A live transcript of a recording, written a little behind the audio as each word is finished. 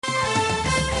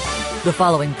The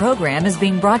following program is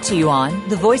being brought to you on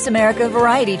the Voice America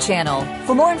Variety Channel.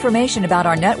 For more information about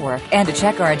our network and to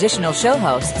check our additional show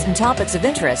hosts and topics of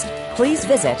interest, please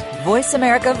visit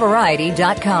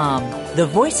voiceamericavariety.com. The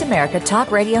Voice America Talk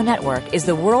Radio Network is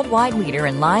the worldwide leader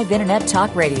in live Internet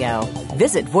talk radio.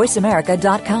 Visit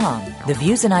voiceamerica.com. The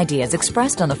views and ideas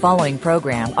expressed on the following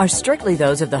program are strictly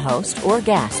those of the host or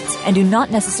guests and do not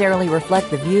necessarily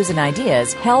reflect the views and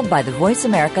ideas held by the Voice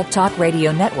America Talk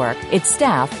Radio Network, its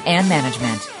staff, and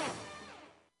management.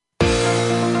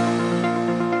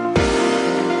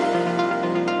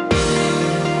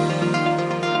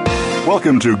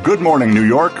 Welcome to Good Morning New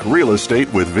York Real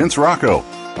Estate with Vince Rocco.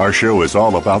 Our show is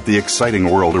all about the exciting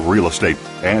world of real estate,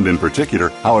 and in particular,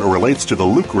 how it relates to the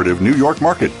lucrative New York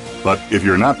market. But if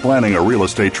you're not planning a real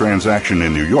estate transaction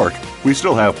in New York, we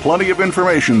still have plenty of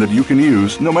information that you can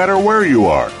use no matter where you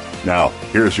are. Now,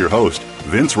 here's your host,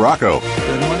 Vince Rocco.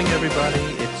 Good morning, everybody.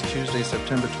 It's Tuesday,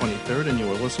 September 23rd, and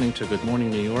you are listening to Good Morning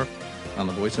New York on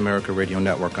the Voice America Radio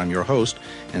Network. I'm your host,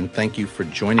 and thank you for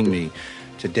joining me.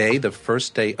 Today, the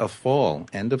first day of fall,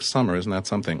 end of summer, isn't that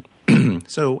something?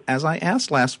 So, as I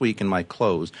asked last week in my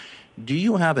close, do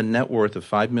you have a net worth of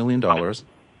 $5 million,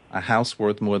 a house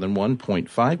worth more than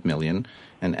 $1.5 million,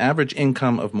 an average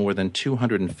income of more than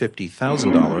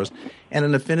 $250,000, and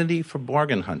an affinity for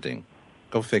bargain hunting?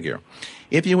 Go figure.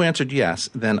 If you answered yes,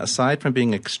 then aside from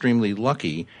being extremely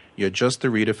lucky, you're just the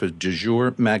reader for Du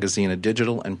Jour magazine, a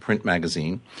digital and print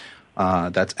magazine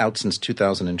that's out since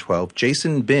 2012.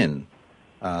 Jason Bin,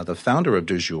 the founder of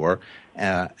Du Jour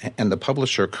and the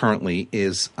publisher currently,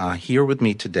 is here with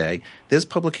me today. This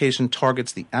publication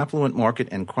targets the affluent market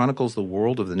and chronicles the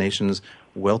world of the nation's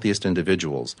wealthiest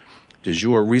individuals. Du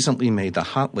Jour recently made the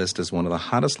hot list as one of the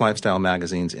hottest lifestyle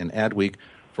magazines in Adweek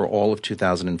for all of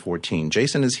 2014.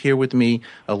 Jason is here with me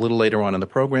a little later on in the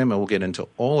program, and we'll get into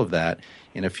all of that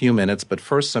in a few minutes. But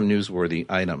first, some newsworthy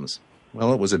items.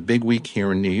 Well, it was a big week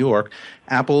here in New York.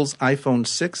 Apple's iPhone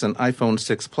 6 and iPhone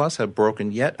 6 Plus have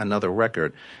broken yet another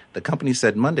record. The company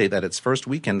said Monday that its first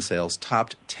weekend sales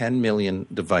topped 10 million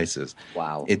devices.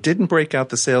 Wow. It didn't break out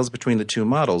the sales between the two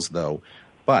models, though,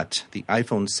 but the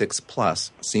iPhone 6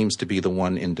 Plus seems to be the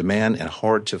one in demand and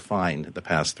hard to find the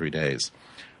past 3 days.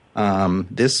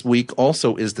 This week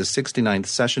also is the 69th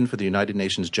session for the United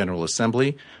Nations General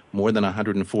Assembly. More than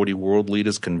 140 world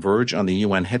leaders converge on the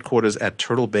UN headquarters at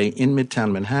Turtle Bay in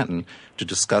Midtown Manhattan to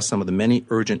discuss some of the many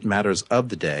urgent matters of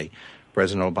the day.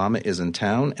 President Obama is in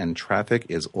town, and traffic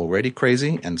is already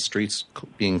crazy, and streets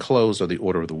being closed are the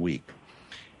order of the week.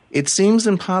 It seems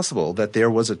impossible that there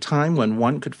was a time when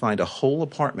one could find a whole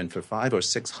apartment for $500 or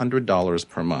 $600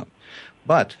 per month.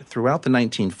 But throughout the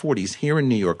 1940s, here in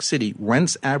New York City,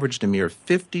 rents averaged a mere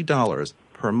 $50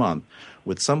 per month,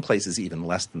 with some places even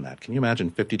less than that. Can you imagine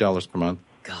 $50 per month?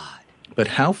 God. But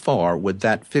how far would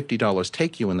that $50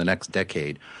 take you in the next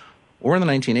decade, or in the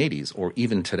 1980s, or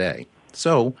even today?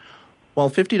 So,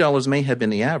 while $50 may have been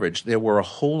the average, there were a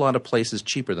whole lot of places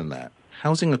cheaper than that.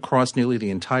 Housing across nearly the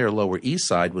entire Lower East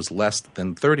Side was less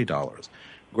than $30.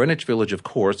 Greenwich Village, of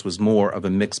course, was more of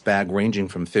a mixed bag, ranging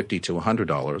from $50 to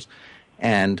 $100.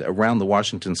 And around the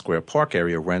Washington Square Park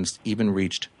area, rents even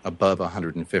reached above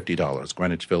 $150.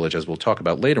 Greenwich Village, as we'll talk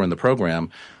about later in the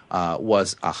program,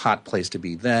 was a hot place to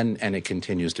be then, and it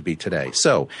continues to be today.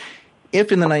 So,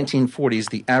 if in the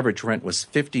 1940s the average rent was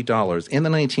 $50, in the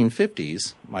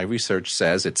 1950s, my research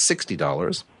says it's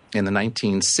 $60. In the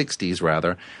 1960s,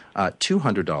 rather,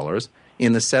 $200.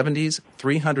 In the 70s,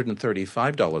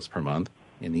 $335 per month.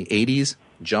 In the 80s,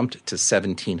 jumped to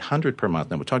 $1,700 per month.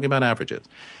 Now, we're talking about averages.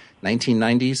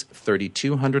 1990s,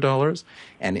 $3,200,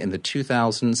 and in the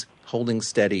 2000s, holding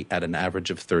steady at an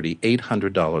average of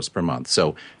 $3,800 per month.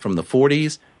 So from the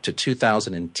 40s to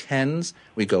 2010s,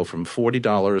 we go from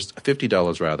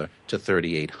 $50 rather, to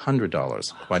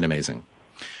 $3,800. Quite amazing.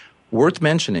 Worth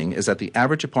mentioning is that the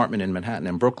average apartment in Manhattan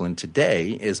and Brooklyn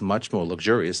today is much more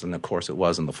luxurious than, of course, it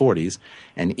was in the 40s.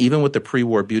 And even with the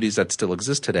pre-war beauties that still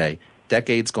exist today,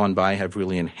 decades gone by have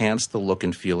really enhanced the look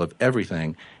and feel of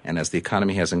everything. And as the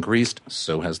economy has increased,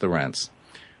 so has the rents.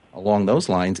 Along those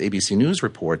lines, ABC News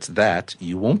reports that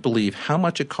you won't believe how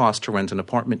much it costs to rent an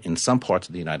apartment in some parts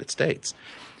of the United States.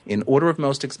 In order of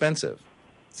most expensive,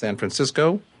 San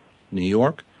Francisco, New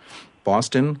York,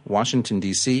 Boston, Washington,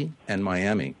 D.C., and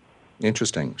Miami.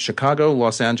 Interesting. Chicago,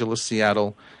 Los Angeles,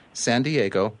 Seattle, San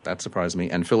Diego, that surprised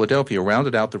me, and Philadelphia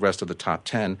rounded out the rest of the top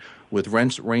 10, with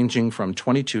rents ranging from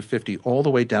 $2,250 all the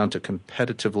way down to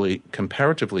comparatively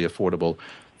affordable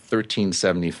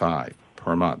 $1,375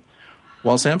 per month.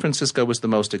 While San Francisco is the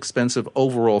most expensive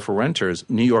overall for renters,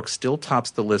 New York still tops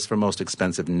the list for most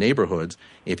expensive neighborhoods.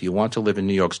 If you want to live in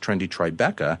New York's trendy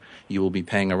Tribeca, you will be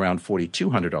paying around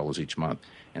 $4,200 each month.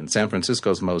 And San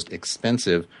Francisco's most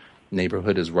expensive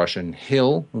neighborhood is Russian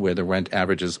Hill, where the rent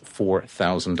averages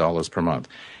 $4,000 per month.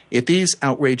 If these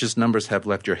outrageous numbers have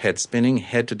left your head spinning,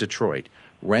 head to Detroit.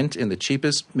 Rent in the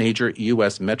cheapest major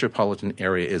U.S. metropolitan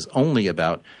area is only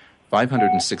about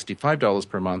 $565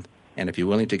 per month. And if you're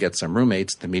willing to get some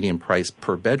roommates, the median price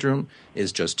per bedroom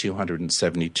is just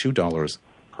 $272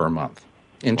 per month.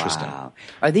 Interesting. Wow.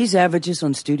 Are these averages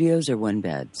on studios or one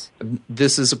beds?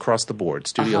 This is across the board.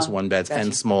 Studios, one beds,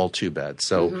 and small two beds.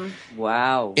 So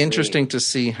Wow. interesting to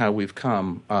see how we've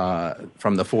come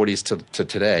from the 40s to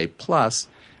today, plus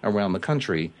around the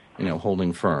country,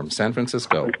 holding firm. San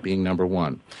Francisco being number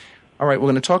one. All right, we're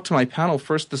going to talk to my panel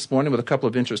first this morning with a couple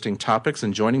of interesting topics.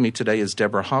 And joining me today is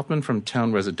Deborah Hoffman from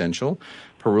Town Residential,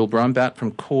 Parul Brombat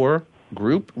from Core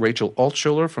Group, Rachel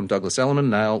Altschuler from Douglas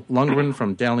Elliman, Niall Lundgren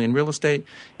from Dalian Real Estate,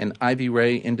 and Ivy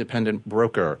Ray, Independent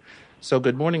Broker. So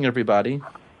good morning, everybody.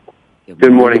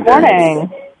 Good morning. Good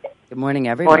morning. Good morning,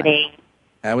 everybody. Morning.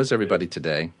 How is everybody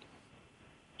today?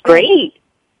 Great.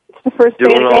 It's the first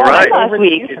day Doing of all right. last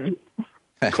week.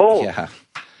 Cold. Yeah.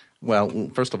 Well,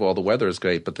 first of all, the weather is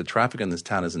great, but the traffic in this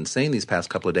town is insane these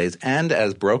past couple of days. And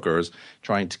as brokers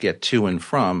trying to get to and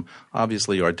from,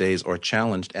 obviously our days are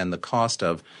challenged, and the cost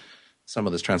of some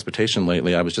of this transportation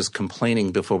lately. I was just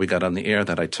complaining before we got on the air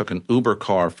that I took an Uber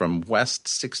car from West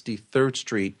 63rd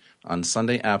Street on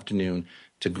Sunday afternoon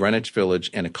to Greenwich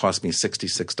Village, and it cost me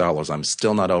 $66. I'm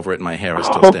still not over it. My hair is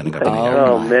still standing up in the air.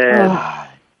 Oh, man.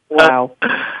 Wow.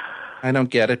 I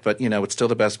don't get it, but, it's still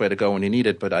the best way to go when you need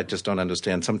it, but I just don't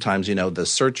understand. Sometimes, the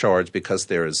surcharge because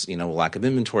there's, a lack of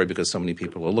inventory because so many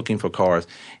people are looking for cars.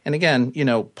 And again,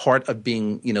 part of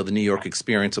being, the New York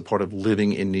experience, a part of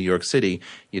living in New York City,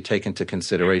 you take into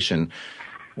consideration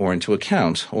or into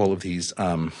account all of these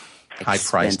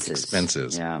high-priced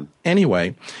expenses. Yeah.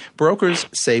 Anyway, brokers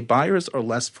say buyers are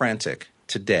less frantic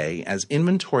today as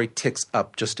inventory ticks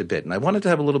up just a bit. And I wanted to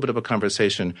have a little bit of a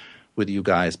conversation with you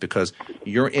guys because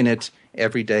you're in it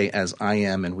every day as I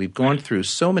am, and we've gone through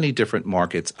so many different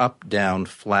markets, up, down,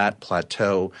 flat,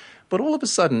 plateau. But all of a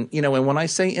sudden, and when I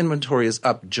say inventory is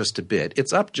up just a bit,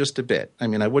 it's up just a bit. I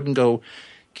mean, I wouldn't go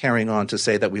carrying on to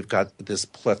say that we've got this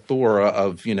plethora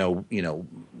of,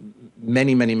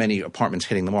 many, many, many apartments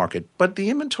hitting the market, but the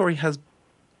inventory has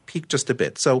peaked just a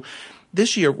bit. So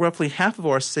this year, roughly half of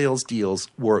our sales deals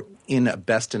were in a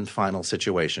best and final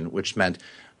situation, which meant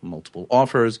multiple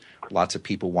offers, lots of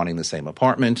people wanting the same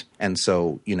apartment. And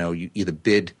so, you either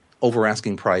bid over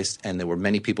asking price, and there were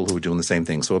many people who were doing the same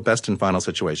thing. So a best and final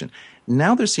situation.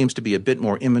 Now there seems to be a bit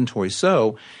more inventory.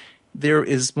 So there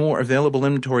is more available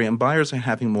inventory, and buyers are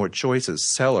having more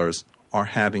choices. Sellers are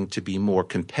having to be more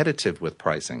competitive with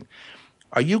pricing.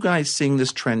 Are you guys seeing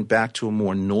this trend back to a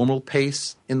more normal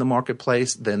pace in the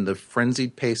marketplace than the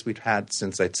frenzied pace we've had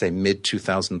since, I'd say,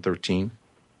 mid-2013?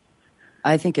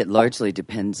 I think it largely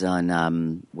depends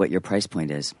on what your price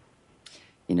point is.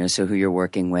 So who you're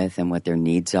working with and what their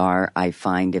needs are. I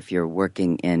find if you're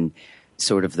working in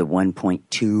sort of the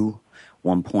 1.2,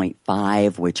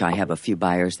 1.5, which I have a few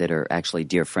buyers that are actually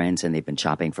dear friends and they've been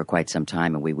shopping for quite some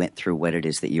time, and we went through what it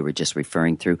is that you were just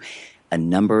referring through a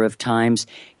number of times.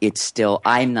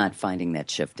 I'm not finding that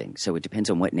shifting. So it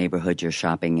depends on what neighborhood you're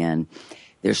shopping in.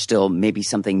 There's still maybe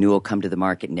something new will come to the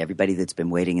market, and everybody that's been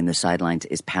waiting in the sidelines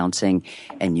is pouncing,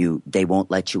 and they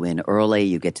won't let you in early.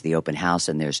 You get to the open house,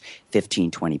 and there's 15,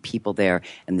 20 people there,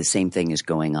 and the same thing is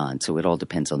going on. So it all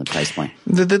depends on the price point.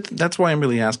 That's why I'm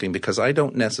really asking, because I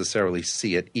don't necessarily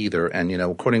see it either. And,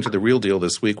 according to The Real Deal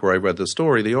this week where I read the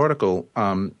story, the article,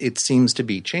 it seems to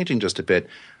be changing just a bit.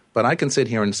 But I can sit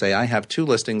here and say I have two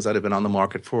listings that have been on the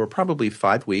market for probably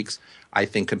 5 weeks. I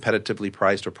think competitively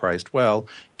priced or priced well,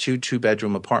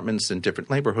 two-bedroom apartments in different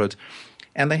neighborhoods,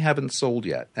 and they haven't sold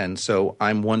yet. And so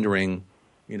I'm wondering,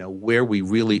 where we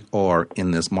really are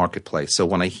in this marketplace. So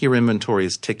when I hear inventory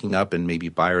is ticking up and maybe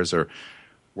buyers are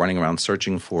running around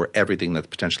searching for everything that's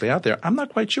potentially out there, I'm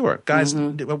not quite sure. Guys,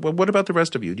 what about the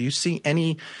rest of you? Do you see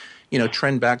any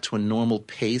trend back to a normal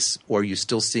pace, or are you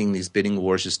still seeing these bidding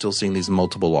wars? You're still seeing these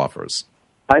multiple offers?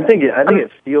 I think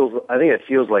it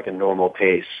feels like a normal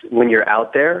pace when you're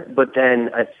out there. But then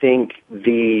I think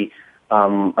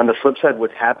on the flip side,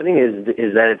 what's happening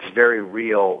is that it's very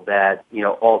real that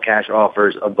all cash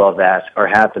offers above ask are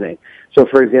happening. So,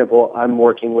 for example, I'm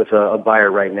working with a buyer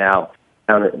right now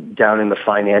down in the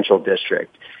financial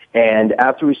district, and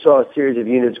after we saw a series of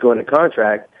units go into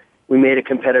contract, we made a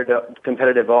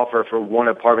competitive offer for one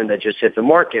apartment that just hit the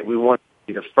market. We wanted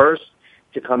to be the first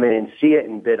to come in and see it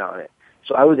and bid on it.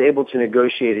 So I was able to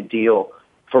negotiate a deal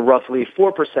for roughly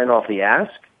 4% off the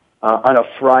ask on a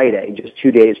Friday, just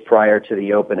 2 days prior to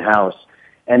the open house.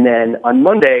 And then on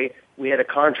Monday, we had a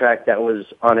contract that was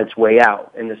on its way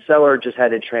out, and the seller just had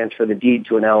to transfer the deed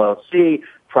to an LLC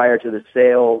prior to the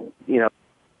sale, a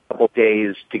couple of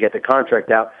days to get the contract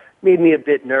out. Made me a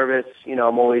bit nervous. I'm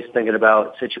always thinking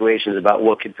about situations about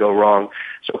what could go wrong.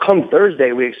 So come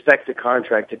Thursday, we expect the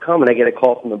contract to come, and I get a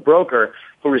call from the broker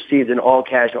who received an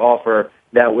all-cash offer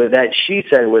that she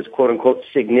said was, quote-unquote,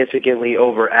 significantly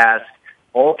over ask,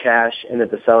 all cash, and that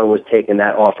the seller was taking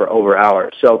that offer over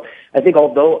ours. So I think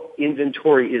although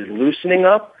inventory is loosening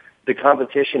up, the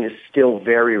competition is still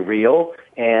very real,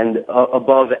 and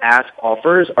above ask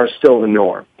offers are still the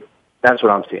norm. That's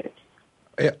what I'm seeing.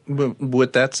 Yeah,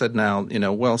 with that said now,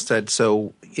 well said.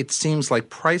 So it seems like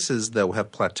prices, though, have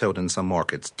plateaued in some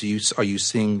markets. Are you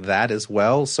seeing that as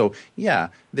well? So, yeah,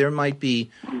 there might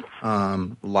be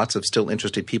lots of still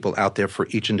interested people out there for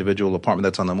each individual apartment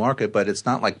that's on the market, but it's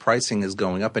not like pricing is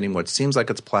going up anymore. It seems like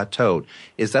it's plateaued.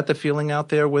 Is that the feeling out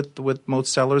there with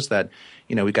most sellers that,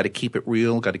 we got to keep it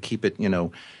real, got to keep it,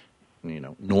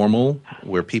 normal,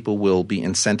 where people will be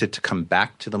incented to come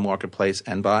back to the marketplace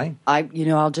and buy?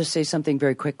 I'll just say something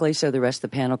very quickly so the rest of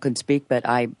the panel can speak, but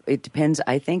it depends,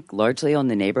 I think, largely on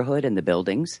the neighborhood and the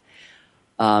buildings.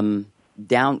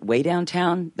 Way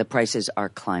downtown, the prices are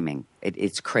climbing.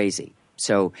 It's crazy.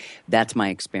 So that's my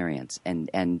experience.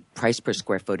 And price per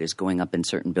square foot is going up in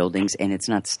certain buildings, and it's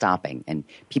not stopping. And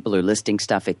people are listing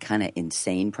stuff at kind of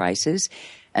insane prices,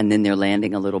 and then they're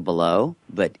landing a little below.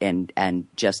 But and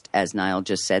just as Niall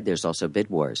just said, there's also bid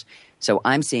wars. So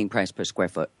I'm seeing price per square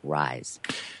foot rise.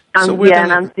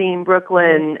 And I'm seeing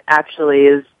Brooklyn actually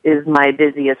is my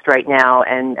busiest right now,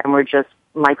 and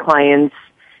my clients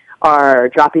are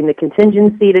dropping the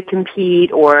contingency to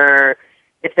compete, or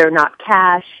if they're not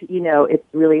cash, it's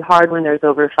really hard when there's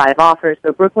over 5 offers.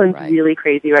 So Brooklyn's really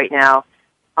crazy right now.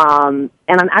 And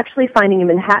I'm actually finding in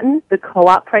Manhattan, the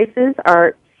co-op prices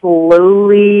are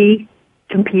slowly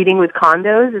competing with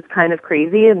condos. It's kind of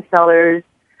crazy, and sellers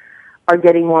are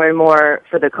getting more and more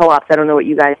for the co-ops. I don't know what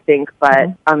you guys think, but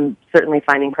I'm certainly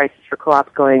finding prices for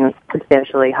co-ops going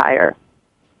substantially higher.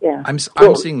 Yeah, I'm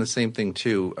seeing the same thing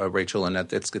too, Rachel, and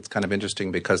it's kind of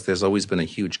interesting because there's always been a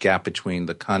huge gap between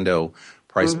the condo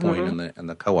price point and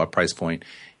the co-op price point,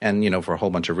 and for a whole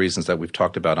bunch of reasons that we've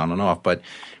talked about on and off. But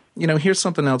here's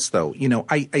something else though.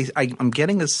 I'm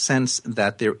getting a sense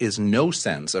that there is no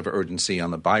sense of urgency on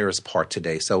the buyer's part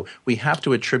today. So we have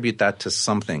to attribute that to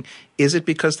something. Is it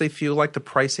because they feel like the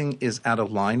pricing is out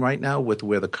of line right now with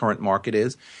where the current market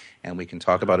is? And we can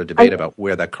talk about a debate about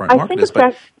where that current market is,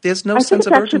 but there's no sense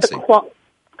of urgency. Go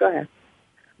ahead.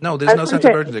 No, there's no sense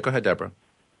of urgency. Go ahead, Deborah.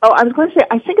 Oh, I was going to say,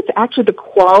 I think it's actually the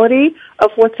quality of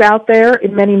what's out there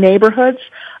in many neighborhoods.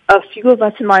 A few of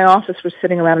us in my office were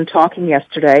sitting around and talking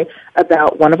yesterday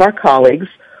about one of our colleagues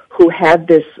who had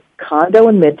this condo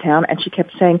in Midtown, and she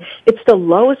kept saying, it's the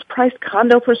lowest priced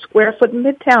condo per square foot in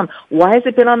Midtown. Why has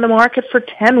it been on the market for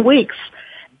 10 weeks?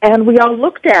 And we all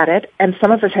looked at it, and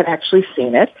some of us had actually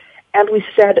seen it, and we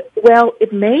said, well,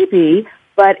 it may be,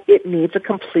 but it needs a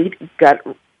complete gut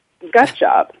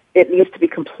job. It needs to be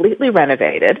completely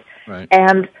renovated. Right.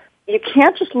 And you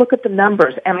can't just look at the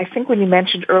numbers. And I think when you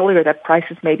mentioned earlier that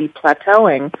prices may be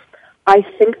plateauing, I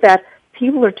think that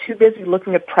people are too busy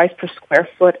looking at price per square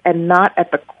foot and not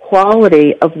at the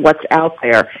quality of what's out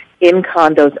there in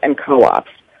condos and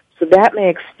co-ops. So that may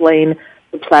explain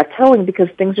the plateauing, because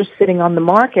things are sitting on the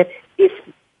market if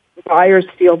buyers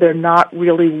feel they're not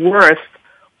really worth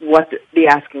what the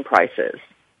asking price is.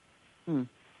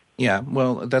 Yeah,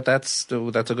 well, that's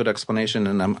a good explanation,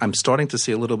 and I'm starting to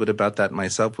see a little bit about that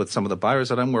myself with some of the buyers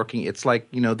that I'm working. It's like,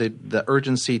 the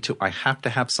urgency to, I have to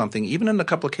have something, even in a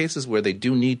couple of cases where they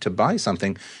do need to buy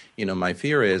something. My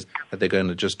fear is that they're going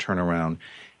to just turn around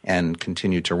and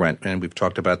continue to rent, and we've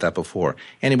talked about that before.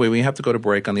 Anyway, we have to go to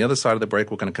break. On the other side of the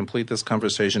break, we're going to complete this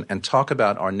conversation and talk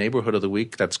about our neighborhood of the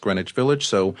week. That's Greenwich Village.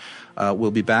 So we'll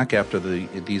be back after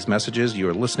these messages.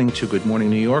 You're listening to Good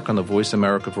Morning New York on the Voice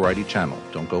America Variety Channel.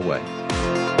 Don't go away.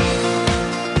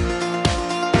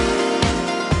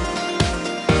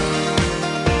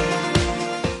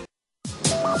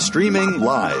 Streaming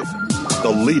live,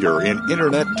 the leader in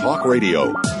Internet talk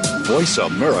radio,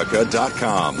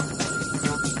 VoiceAmerica.com.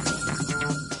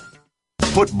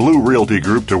 Put Blue Realty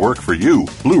Group to work for you.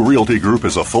 Blue Realty Group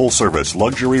is a full-service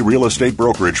luxury real estate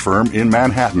brokerage firm in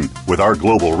Manhattan. With our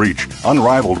global reach,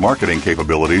 unrivaled marketing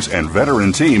capabilities, and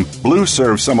veteran team, Blue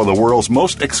serves some of the world's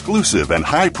most exclusive and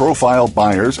high-profile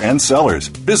buyers and sellers.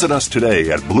 Visit us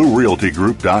today at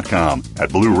BlueRealtyGroup.com.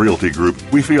 At Blue Realty Group,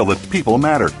 we feel that people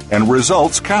matter and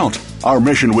results count. Our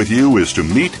mission with you is to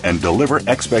meet and deliver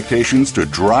expectations to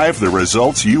drive the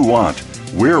results you want.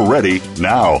 We're ready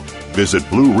now. Visit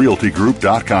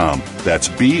BlueRealtyGroup.com. That's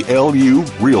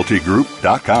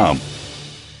BLURealtyGroup.com.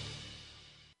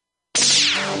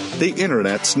 The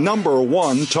Internet's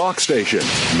 #1 talk station.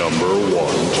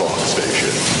 #1 talk station.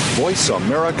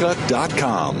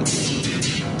 VoiceAmerica.com.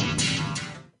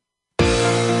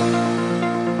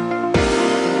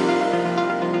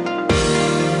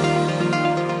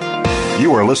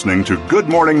 You are listening to Good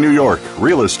Morning New York,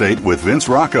 Real Estate with Vince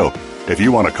Rocco. If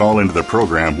you want to call into the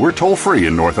program, we're toll-free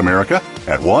in North America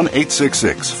at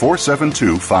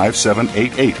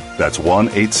 1-866-472-5788. That's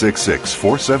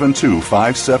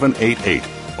 1-866-472-5788.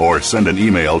 Or send an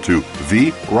email to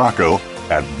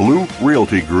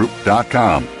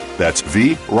vrocco@bluerealtygroup.com. That's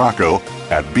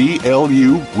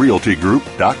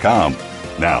vrocco@blurealtygroup.com.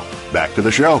 Now, back to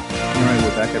the show. All right,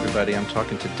 we're back, everybody. I'm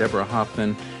talking to Deborah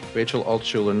Hoffman, Rachel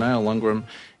Altshuler, Niall Lundgren,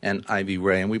 and Ivy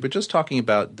Ray. And we were just talking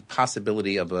about the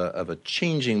possibility of a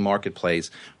changing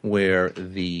marketplace where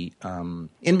the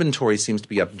inventory seems to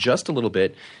be up just a little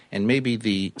bit, and maybe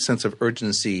the sense of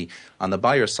urgency on the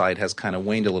buyer side has kind of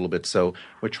waned a little bit. So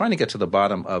we're trying to get to the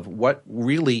bottom of what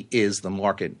really is the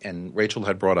market. And Rachel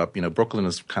had brought up, Brooklyn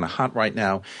is kind of hot right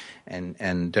now.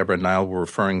 And Deborah and Niall were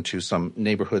referring to some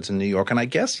neighborhoods in New York. And I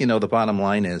guess, the bottom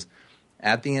line is,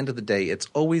 at the end of the day, it's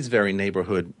always very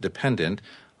neighborhood dependent,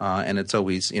 and it's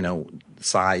always,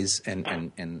 size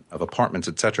and of apartments,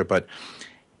 et cetera. But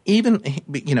even,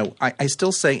 I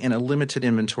still say in a limited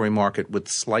inventory market with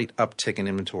slight uptick in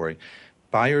inventory,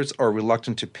 buyers are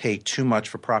reluctant to pay too much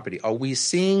for property. Are we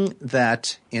seeing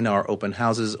that in our open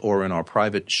houses or in our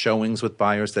private showings with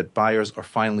buyers, that buyers are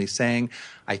finally saying,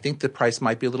 I think the price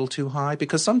might be a little too high?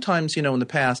 Because sometimes, in the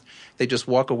past, they just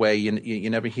walk away. You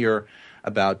never hear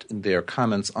about their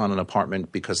comments on an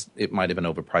apartment because it might have been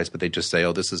overpriced, but they just say,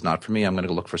 oh, this is not for me. I'm going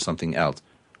to look for something else.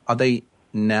 Are they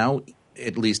now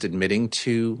at least admitting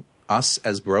to us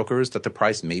as brokers that the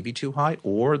price may be too high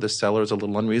or the seller is a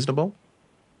little unreasonable?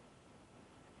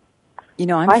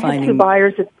 I had two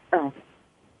buyers.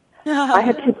 I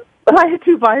had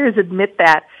two buyers admit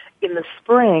that in the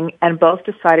spring, and both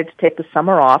decided to take the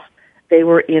summer off. They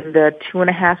were in the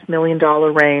 $2.5 million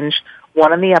range.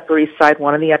 One on the Upper East Side,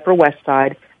 one on the Upper West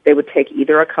Side. They would take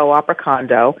either a co-op or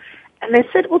condo. And they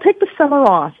said, we'll take the summer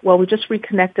off. Well, we just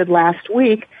reconnected last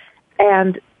week,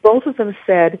 and both of them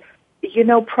said,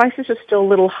 prices are still a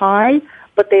little high,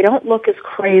 but they don't look as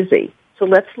crazy. So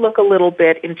let's look a little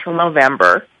bit until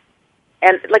November.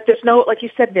 And there's no, like you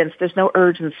said, Vince, there's no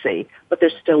urgency, but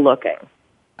they're still looking.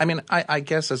 I mean, I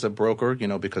guess as a broker,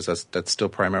 because that's still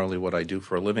primarily what I do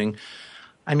for a living,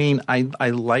 I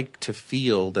like to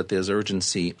feel that there's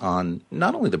urgency on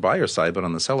not only the buyer side, but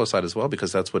on the seller side as well,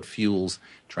 because that's what fuels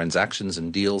transactions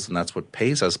and deals, and that's what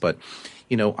pays us. But,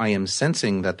 I am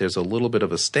sensing that there's a little bit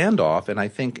of a standoff, and I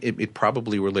think it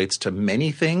probably relates to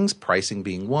many things, pricing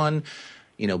being one,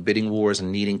 bidding wars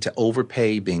and needing to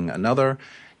overpay being another.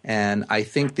 And I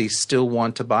think they still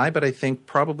want to buy, but I think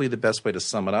probably the best way to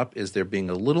sum it up is they're being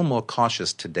a little more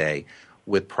cautious today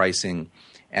with pricing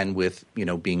and with,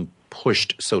 being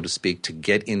pushed, so to speak, to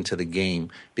get into the game,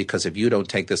 because if you don't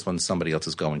take this one, somebody else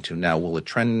is going to. Now, will it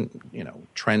trend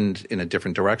in a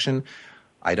different direction?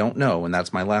 I don't know, and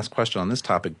that's my last question on this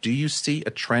topic. Do you see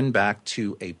a trend back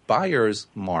to a buyer's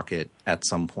market at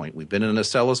some point? We've been in a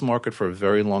seller's market for a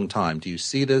very long time. Do you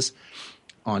see this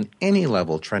on any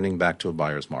level trending back to a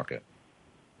buyer's market?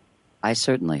 I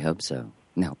certainly hope so.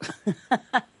 No.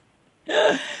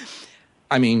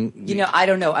 I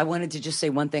don't know. I wanted to just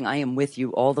say one thing. I am with you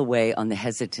all the way on the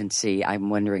hesitancy. I'm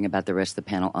wondering about the rest of the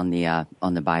panel on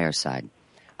the buyer side.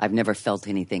 I've never felt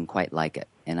anything quite like it.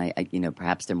 And I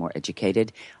perhaps they're more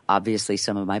educated. Obviously,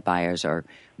 some of my buyers are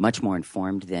much more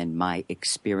informed than my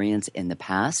experience in the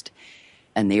past.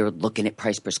 And they are looking at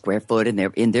price per square foot, and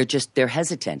they're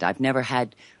hesitant. I've never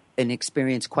had an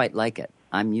experience quite like it.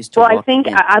 I'm used to. Well, I think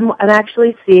I'm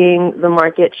actually seeing the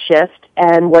market shift,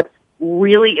 and what's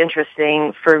really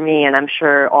interesting for me, and I'm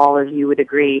sure all of you would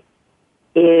agree,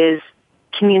 is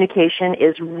communication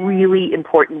is really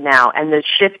important now, and the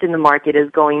shift in the market is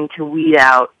going to weed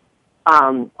out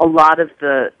a lot of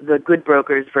the good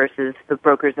brokers versus the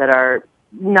brokers that are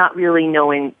not really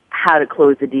knowing how to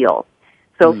close a deal.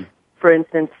 So, for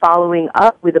instance, following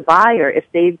up with a buyer, if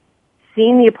they've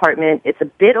seen the apartment, it's a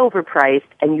bit overpriced,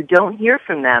 and you don't hear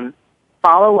from them,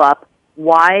 follow up.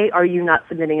 Why are you not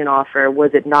submitting an offer?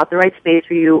 Was it not the right space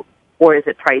for you, or is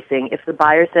it pricing? If the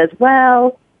buyer says,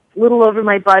 well, it's a little over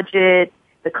my budget,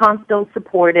 the comps don't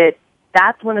support it,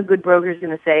 that's when a good broker is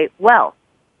going to say, well,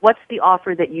 what's the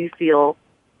offer that you feel,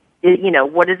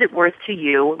 what is it worth to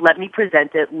you? Let me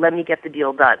present it. Let me get the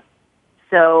deal done.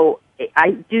 So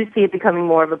I do see it becoming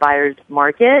more of a buyer's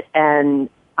market, and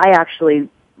I actually,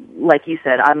 like you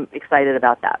said, I'm excited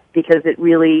about that because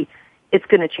it's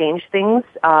going to change things.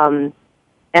 And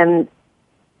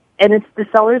it's the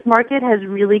seller's market has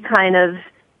really kind of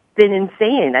been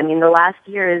insane. I mean, the last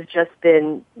year has just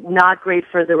been not great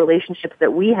for the relationships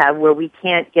that we have where we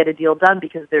can't get a deal done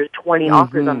because there's 20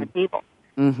 offers on the table.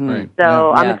 Mm-hmm. Right.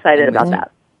 So I'm excited about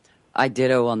that. I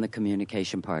ditto on the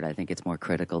communication part. I think it's more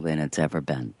critical than it's ever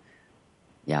been.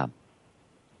 Yeah.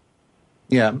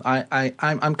 Yeah,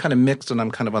 I'm kind of mixed and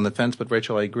I'm kind of on the fence, but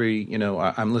Rachel, I agree.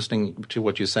 I'm listening to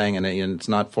what you're saying and it's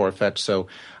not far-fetched, so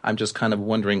I'm just kind of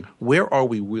wondering, where are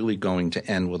we really going to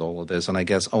end with all of this? And I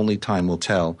guess only time will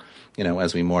tell,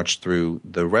 as we march through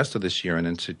the rest of this year and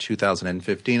into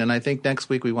 2015. And I think next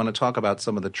week we want to talk about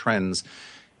some of the trends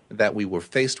that we were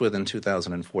faced with in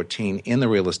 2014 in the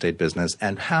real estate business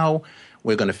and how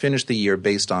we're going to finish the year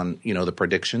based on, the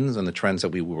predictions and the trends that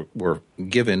we were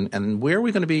given, and where are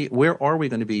we going to be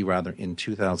in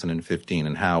 2015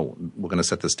 and how we're going to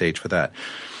set the stage for that.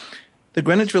 The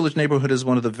Greenwich Village neighborhood is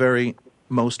one of the very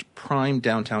most prime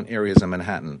downtown areas in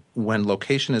Manhattan. When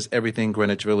location is everything,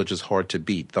 Greenwich Village is hard to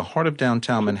beat. The heart of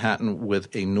downtown Manhattan with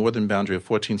a northern boundary of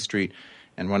 14th Street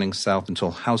and running south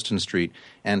until Houston Street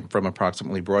and from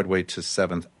approximately Broadway to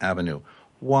 7th Avenue.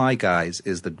 Why, guys,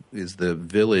 is the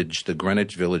village, the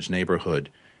Greenwich Village neighborhood,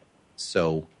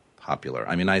 so popular?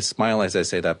 I mean, I smile as I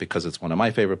say that because it's one of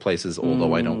my favorite places,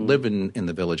 although I don't live in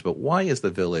the village. But why is the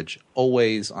village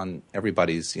always on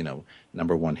everybody's,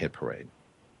 number one hit parade,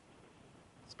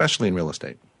 especially in real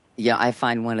estate? Yeah, I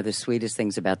find one of the sweetest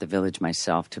things about the village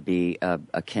myself to be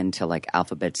akin to like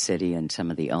Alphabet City and some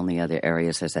of the only other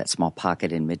areas. There's that small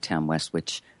pocket in Midtown West,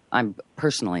 which I'm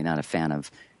personally not a fan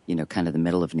of, kind of the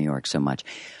middle of New York so much.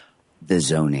 The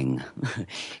zoning.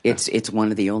 It's one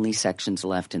of the only sections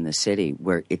left in the city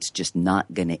where it's just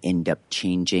not going to end up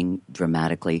changing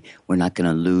dramatically. We're not going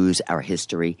to lose our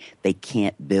history. They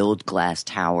can't build glass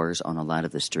towers on a lot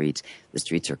of the streets. The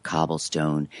streets are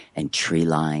cobblestone and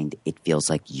tree-lined. It feels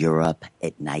like Europe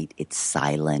at night. It's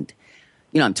silent.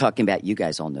 I'm talking about, you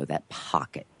guys all know that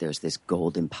pocket. There's this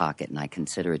golden pocket, and I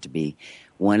consider it to be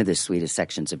one of the sweetest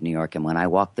sections of New York. And when I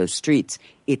walk those streets,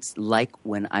 it's like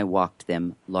when I walked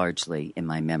them largely in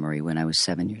my memory when I was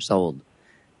 7 years old.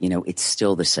 It's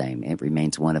still the same. It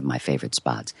remains one of my favorite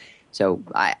spots. So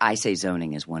I say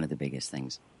zoning is one of the biggest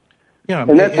things. Yeah,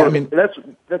 and that's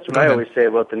what I always say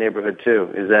about the neighborhood too.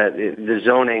 Is that the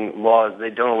zoning laws, they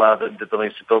don't allow the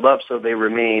buildings to build up, so they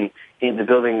remain in the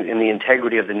building, and the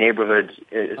integrity of the neighborhood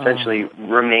essentially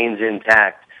remains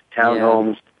intact.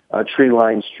 Townhomes,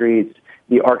 tree-lined streets,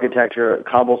 the architecture,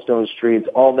 cobblestone streets,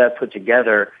 all that put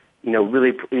together,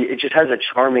 really, it just has a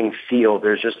charming feel.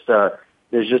 There's just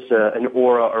an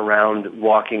aura around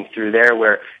walking through there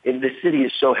where the city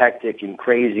is so hectic and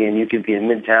crazy, and you could be in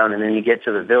Midtown and then you get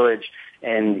to the village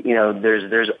and,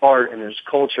 there's art and there's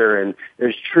culture and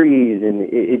there's trees and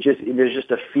there's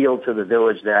just a feel to the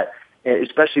village that,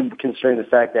 especially considering the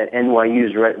fact that NYU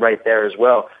is right there as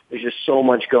well. There's just so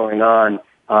much going on.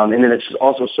 And then it's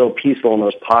also so peaceful in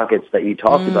those pockets that you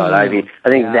talked about, Ivy. I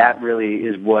think that really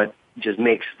is what just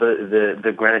makes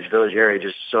the Greenwich Village area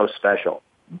just so special.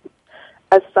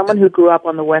 As someone who grew up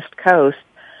on the West Coast,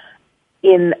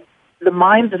 in the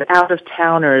minds of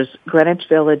out-of-towners, Greenwich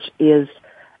Village is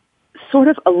sort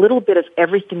of a little bit of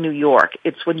everything New York.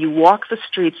 It's when you walk the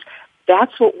streets,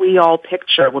 that's what we all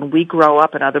picture when we grow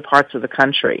up in other parts of the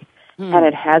country. And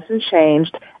it hasn't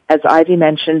changed. As Ivy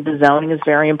mentioned, the zoning is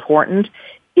very important.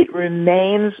 It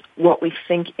remains what we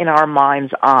think in our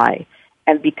mind's eye.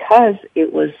 And because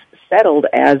it was settled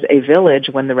as a village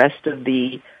when the rest of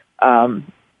the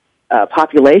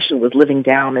population was living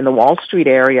down in the Wall Street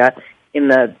area in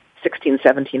the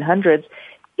 1700s,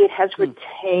 it has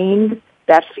retained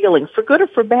that feeling, for good or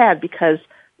for bad, because,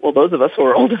 well, those of us who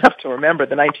are old enough to remember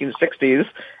the 1960s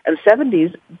and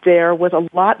 70s, there was a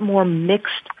lot more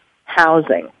mixed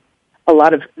housing, a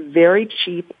lot of very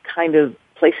cheap kind of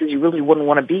places you really wouldn't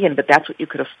want to be in, but that's what you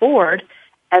could afford,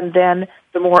 and then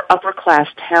the more upper-class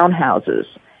townhouses.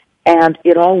 And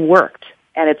it all worked.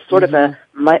 And it's sort of a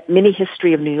mini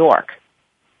history of New York.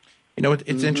 You know,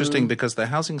 it's interesting because the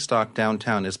housing stock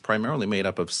downtown is primarily made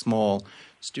up of small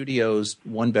studios,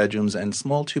 one-bedrooms, and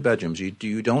small two-bedrooms.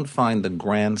 You don't find the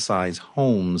grand-size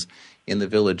homes in the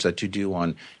village that you do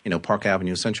on, Park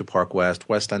Avenue, Central Park West,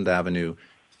 West End Avenue,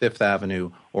 Fifth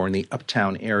Avenue, or in the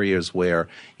uptown areas where,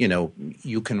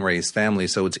 you can raise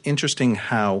families. So it's interesting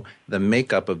how the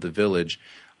makeup of the village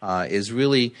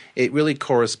really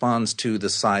corresponds to the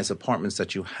size apartments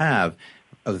that you have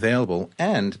available.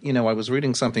 And, I was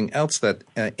reading something else that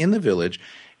in the village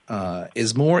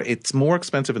it's more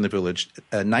expensive in the village,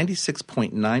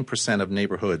 96.9% of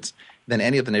neighborhoods than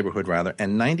any other neighborhood, rather,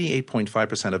 and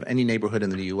 98.5% of any neighborhood in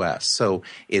the U.S. So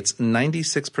it's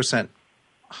 96%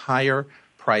 higher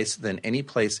price than any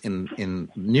place in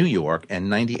New York and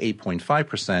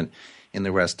 98.5% in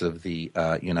the rest of the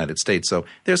United States. So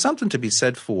there's something to be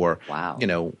said for,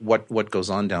 what goes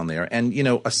on down there. And,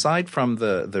 aside from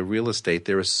the real estate,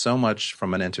 there is so much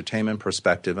from an entertainment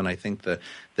perspective, and I think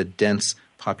the dense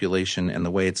population and the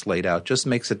way it's laid out just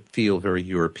makes it feel very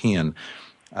European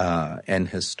and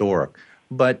historic.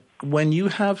 But when you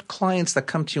have clients that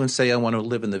come to you and say, I want to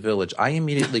live in the village, I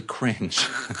immediately cringe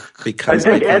because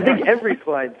I think every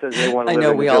client says they want to live in the village.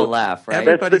 I know, we all laugh, right?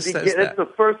 Everybody says that. That's the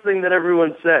first thing that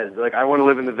everyone says, like, I want to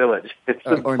live in the village. It's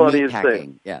the funniest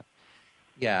thing. Yeah.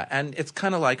 Yeah, and it's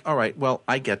kind of like, all right, well,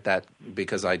 I get that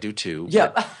because I do too.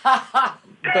 Yeah.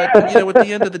 But at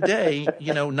the end of the day,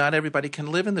 not everybody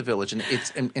can live in the village,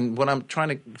 and and what I'm trying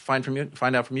to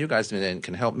find out from you guys and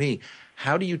can help me.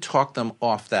 How do you talk them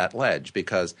off that ledge?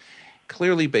 Because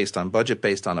clearly, based on budget,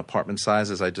 based on apartment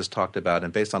size, as I just talked about,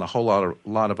 and based on a whole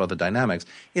lot of other dynamics,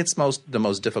 it's the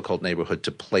most difficult neighborhood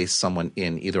to place someone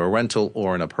in, either a rental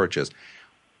or in a purchase.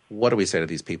 What do we say to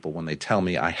these people when they tell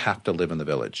me I have to live in the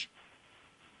village,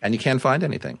 and you can't find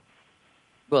anything?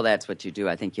 Well, that's what you do.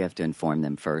 I think you have to inform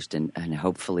them first, and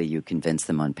hopefully you convince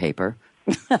them on paper.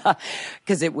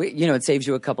 Because it saves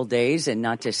you a couple days, and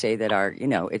not to say that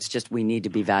it's just we need to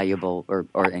be valuable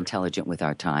or intelligent with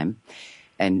our time,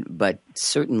 but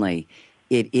certainly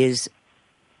it is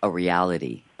a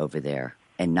reality over there,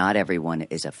 and not everyone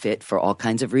is a fit for all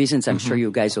kinds of reasons. I'm sure you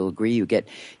guys will agree. You get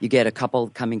a couple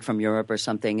coming from Europe or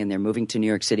something, and they're moving to New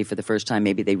York City for the first time.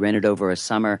 Maybe they rented over a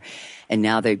summer, and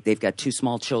now they've got two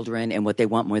small children, and what they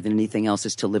want more than anything else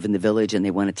is to live in the village, and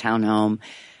they want a townhome.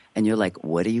 And you're like,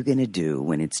 what are you going to do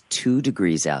when it's 2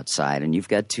 degrees outside and you've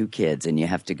got 2 kids and you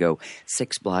have to go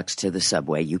 6 blocks to the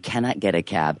subway? You cannot get a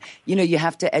cab. You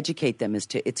have to educate them as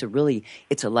to it's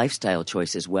a lifestyle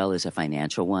choice as well as a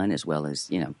financial one, as well as,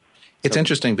 It's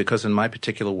interesting because in my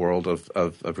particular world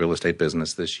of real estate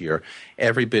business this year,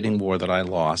 every bidding war that I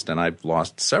lost, and I've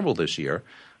lost several this year,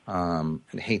 and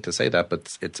I hate to say that,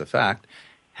 but it's a fact,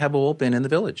 have all been in the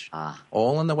village,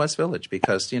 all in the West Village,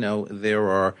 because, there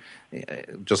are,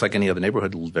 just like any other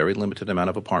neighborhood, very limited amount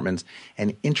of apartments.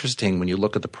 And interesting, when you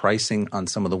look at the pricing on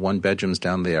some of the one-bedrooms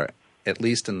down there, at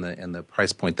least in the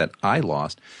price point that I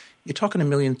lost, you're talking $1.2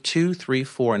 million, $3 million,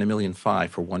 $4 million, and $1.5 million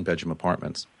for one-bedroom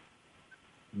apartments.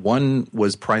 One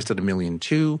was priced at $1.2 million,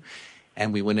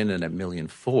 and we went in at $1.4 million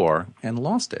and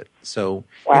lost it. So,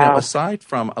 aside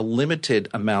from a limited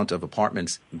amount of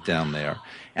apartments down there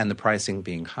and the pricing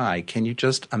being high, can you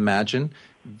just imagine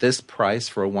this price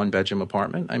for a one-bedroom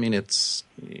apartment? I mean, it's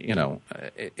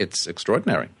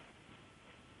extraordinary.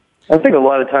 I think a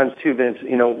lot of times too, Vince,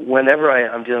 whenever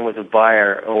I'm dealing with a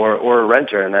buyer or a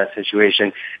renter in that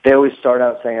situation, they always start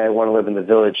out saying, I want to live in the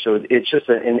village. So it's just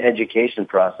an education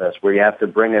process where you have to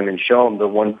bring them and show them the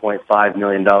 $1.5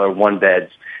 million one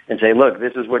beds and say, look,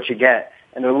 this is what you get.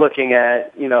 And they're looking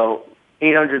at,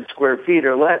 800 square feet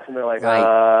or less. And they're like,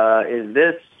 is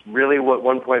this really what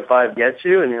 1.5 gets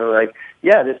you? And you're like,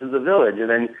 yeah, this is a village. And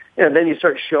then, then you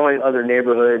start showing other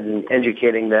neighborhoods and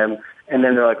educating them. And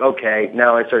then they're like, okay,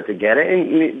 now I start to get it.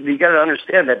 And you got to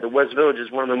understand that the West Village is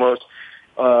one of the most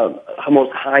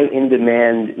high in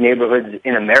demand neighborhoods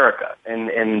in America,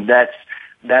 and that's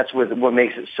what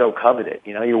makes it so coveted.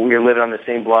 We're living on the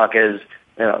same block as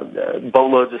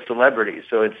boatloads of celebrities,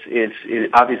 so it's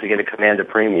obviously going to command a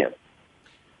premium.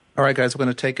 All right, guys, we're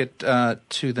going to take it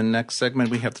to the next segment.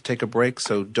 We have to take a break,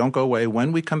 so don't go away.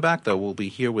 When we come back, though, we'll be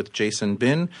here with Jason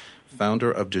Bin,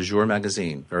 founder of Du Jour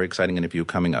Magazine. Very exciting interview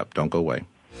coming up. Don't go away.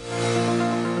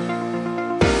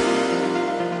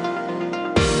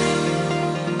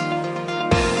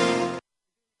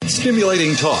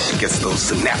 Stimulating talk. It gets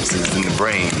those synapses in the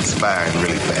brain firing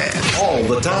really fast. All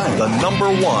the time. The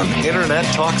 #1 Internet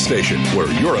talk station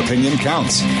where your opinion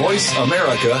counts.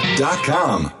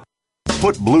 VoiceAmerica.com.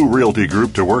 Put Blue Realty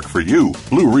Group to work for you.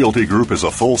 Blue Realty Group is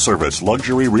a full-service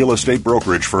luxury real estate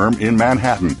brokerage firm in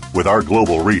Manhattan. With our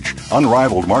global reach,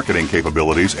 unrivaled marketing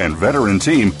capabilities, and veteran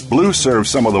team, Blue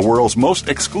serves some of the world's most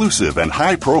exclusive and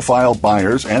high-profile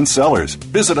buyers and sellers.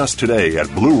 Visit us today at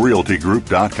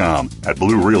BlueRealtyGroup.com. At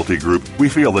Blue Realty Group, we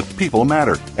feel that people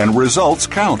matter and results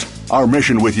count. Our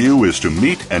mission with you is to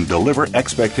meet and deliver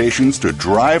expectations to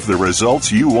drive the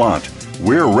results you want.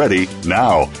 We're ready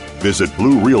now. Visit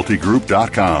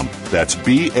BlueRealtyGroup.com. That's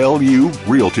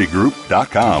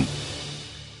BLURealtyGroup.com.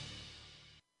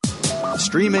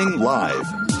 Streaming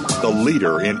live. The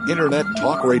leader in Internet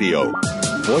talk radio.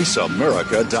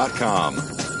 VoiceAmerica.com.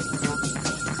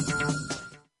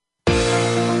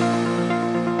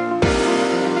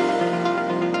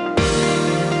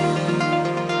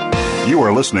 You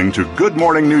are listening to Good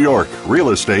Morning New York, Real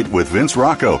Estate with Vince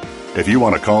Rocco. If you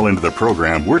want to call into the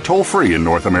program, we're toll-free in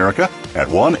North America at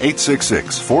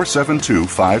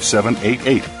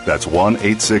 1-866-472-5788. That's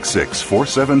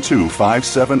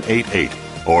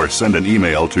 1-866-472-5788. Or send an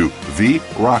email to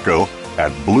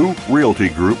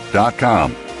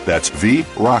vrocco@bluerealtygroup.com. That's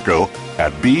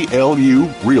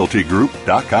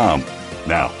vrocco@blurealtygroup.com.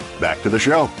 Now, back to the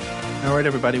show. All right,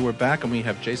 everybody, we're back, and we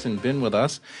have Jason Bin with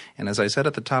us. And as I said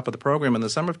at the top of the program, in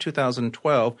the summer of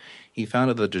 2012, he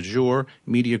founded the Du Jour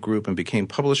Media Group and became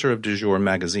publisher of Du Jour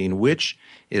magazine, which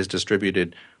is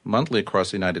distributed monthly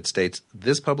across the United States.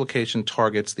 This publication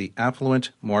targets the affluent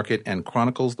market and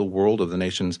chronicles the world of the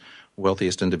nation's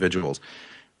wealthiest individuals.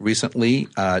 Recently,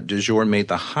 Du Jour made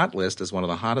the hot list as one of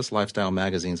the hottest lifestyle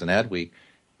magazines in Adweek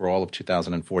for all of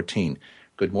 2014.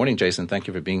 Good morning, Jason. Thank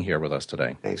you for being here with us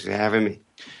today. Thanks for having me.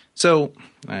 So,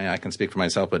 I can speak for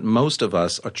myself, but most of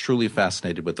us are truly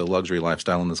fascinated with the luxury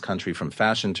lifestyle in this country, from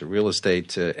fashion to real estate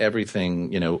to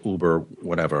everything, Uber,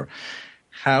 whatever.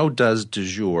 How does Du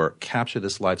Jour capture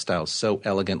this lifestyle so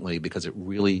elegantly? Because it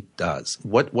really does.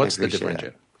 What's the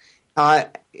differentiator?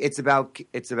 It's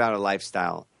about a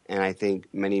lifestyle, and I think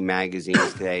many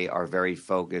magazines today are very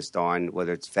focused on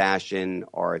whether it's fashion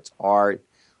or it's art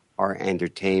or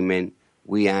entertainment.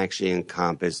 We actually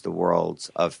encompass the worlds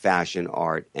of fashion,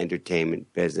 art,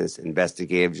 entertainment, business,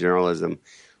 investigative journalism.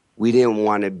 We didn't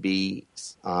want to be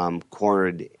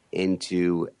cornered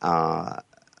into a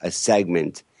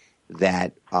segment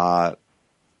that that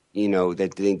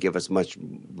didn't give us much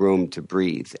room to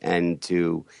breathe, and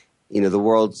to the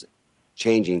world's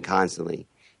changing constantly,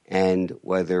 and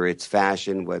whether it's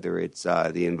fashion, whether it's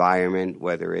the environment,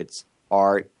 whether it's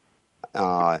art.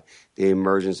 The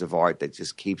emergence of art that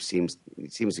just seems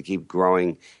to keep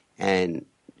growing. And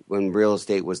when real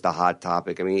estate was the hot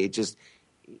topic, I mean, it just,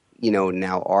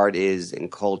 now art is and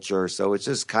culture. So it's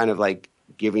just kind of like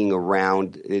giving a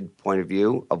rounded point of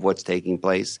view of what's taking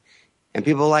place. And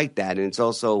people like that. And it's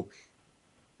also,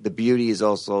 the beauty is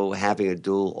also having a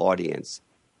dual audience.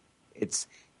 It's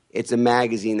a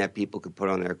magazine that people could put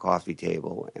on their coffee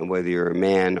table. And whether you're a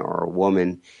man or a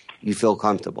woman, you feel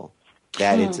comfortable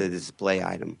that it's a display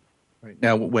item. Right.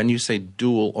 Now, when you say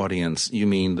dual audience, you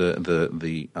mean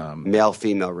the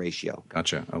male-female ratio.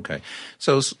 Gotcha. Okay.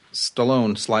 So Sly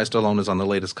Stallone is on the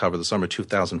latest cover, the summer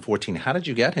 2014. How did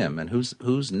you get him, and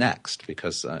who's next?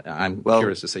 Because I'm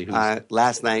curious to see who's.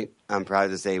 Last night, I'm proud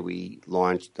to say we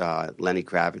launched Lenny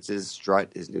Kravitz's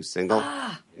Strut, his new single.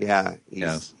 Yeah,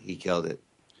 he killed it.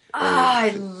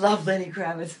 I love Lenny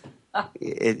Kravitz.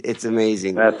 It's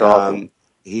amazing. That's awesome.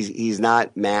 He's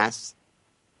not mass,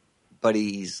 but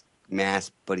he's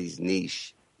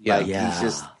niche. He's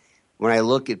just, when I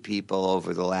look at people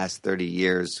over the last 30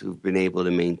 years who've been able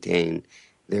to maintain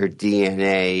their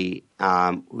DNA,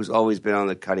 who's always been on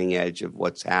the cutting edge of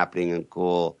what's happening and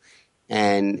cool,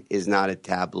 and is not a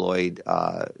tabloid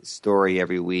story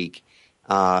every week,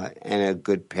 and a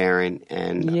good parent,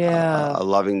 and a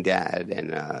loving dad,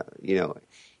 and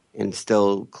and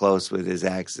still close with his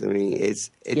ex. I mean,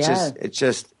 it's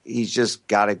just he's just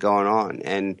got it going on,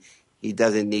 and he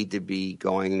doesn't need to be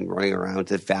running around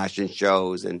to fashion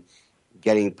shows and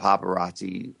getting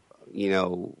paparazzi,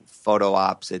 photo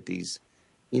ops at these,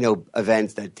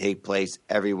 events that take place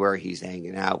everywhere he's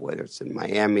hanging out, whether it's in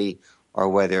Miami or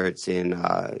whether it's in,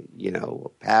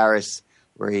 Paris,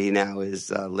 where he now is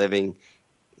living.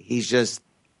 He's just,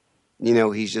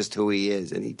 he's just who he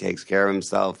is, and he takes care of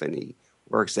himself, and he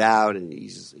works out, and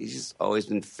he's just always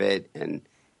been fit, and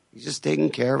he's just taking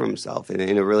care of himself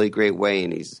in a really great way,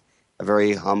 and he's a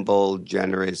very humble,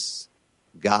 generous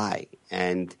guy,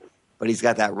 but he's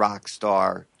got that rock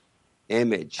star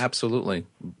image. Absolutely,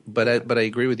 but I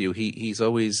agree with you. He's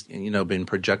always been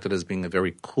projected as being a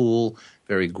very cool,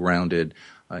 very grounded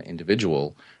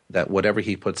individual. That whatever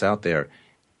he puts out there,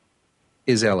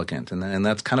 is elegant, and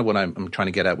that's kind of what I'm trying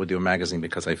to get at with your magazine,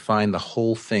 because I find the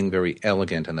whole thing very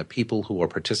elegant, and the people who are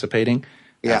participating,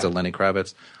 as a Lenny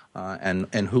Kravitz,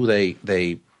 and who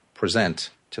they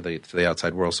present to the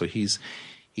outside world. So he's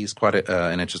quite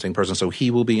an interesting person. So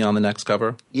he will be on the next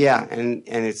cover. Yeah, and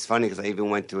it's funny because I even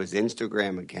went to his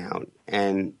Instagram account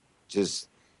and just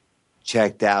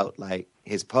checked out like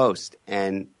his post,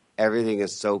 and everything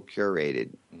is so curated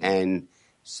and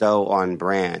so on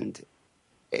brand.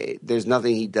 There's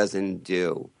nothing he doesn't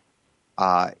do.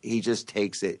 He just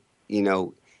takes it,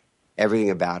 everything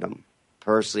about him,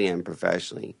 personally and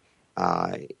professionally,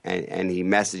 and he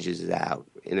messages it out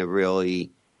in a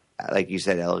really, like you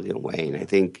said, elegant way. And I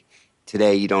think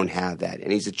today you don't have that.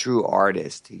 And he's a true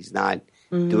artist. He's not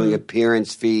doing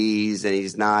appearance fees, and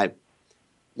he's not,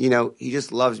 he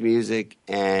just loves music,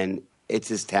 and it's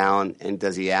his talent. And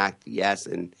does he act? Yes.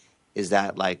 And is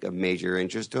that like a major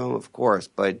interest to him? Of course.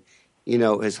 But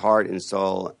his heart and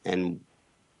soul and,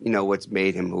 what's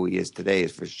made him who he is today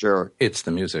is for sure. It's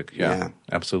the music. Yeah,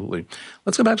 absolutely.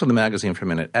 Let's go back to the magazine for a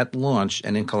minute. At launch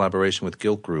and in collaboration with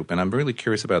Gilt Group, and I'm really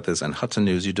curious about this, and Hudson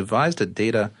News, you devised a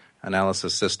data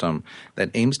analysis system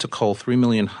that aims to cull 3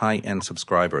 million high-end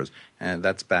subscribers, and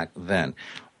that's back then.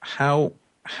 Where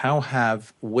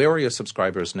are your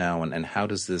subscribers now, and how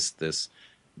does this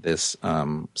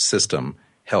system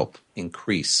help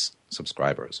increase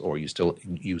subscribers, or are you still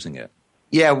using it?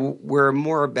 Yeah, we're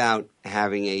more about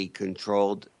having a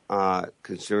controlled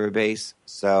consumer base.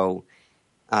 So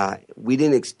we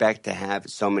didn't expect to have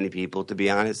so many people, to be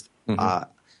honest.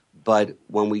 But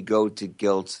when we go to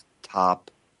Gilt's top,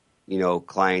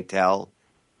 clientele,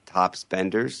 top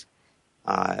spenders,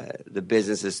 the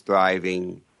business is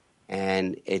thriving,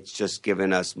 and it's just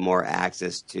given us more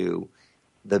access to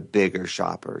the bigger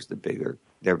shoppers,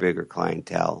 their bigger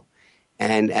clientele.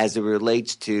 And as it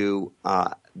relates to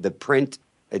the print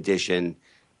edition,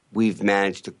 we've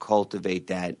managed to cultivate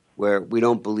that where we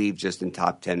don't believe just in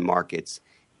top 10 markets.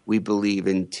 We believe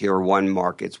in tier 1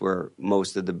 markets where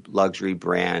most of the luxury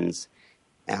brands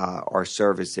or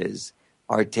services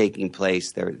are taking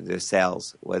place, their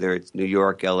sales, whether it's New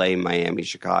York, LA, Miami,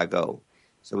 Chicago.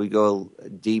 So we go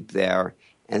deep there.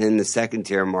 And in the second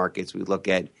tier markets, we look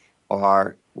at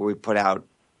where we put out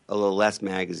a little less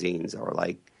magazines, or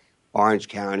like Orange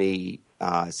County,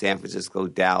 San Francisco,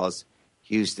 Dallas,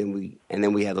 Houston, and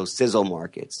then we have those sizzle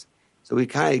markets. So we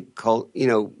kind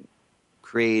of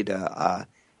create a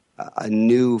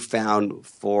newfound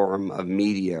form of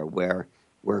media where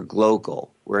we're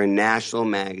global. We're a national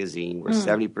magazine. Where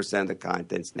 70% of the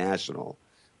content's national,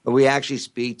 but we actually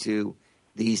speak to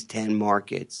these 10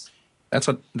 markets. That's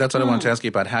what I wanted to ask you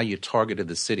about, how you targeted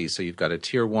the cities. So you've got a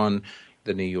tier 1.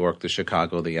 The New York, the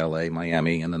Chicago, the LA,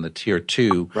 Miami, and then the tier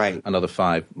 2, another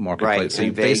 5 marketplaces. Right. So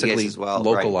you basically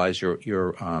localize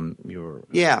your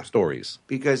stories.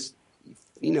 Because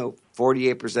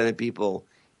 48% of people,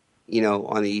 in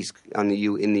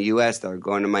the U.S. that are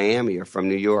going to Miami are from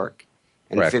New York,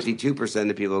 and 52%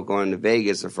 of people going to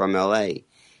Vegas are from LA,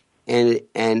 and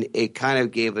it kind of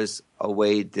gave us a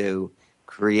way to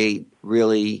create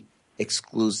really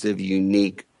exclusive,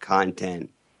 unique content,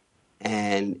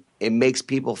 and it makes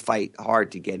people fight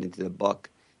hard to get into the book,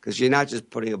 because you're not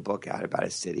just putting a book out about a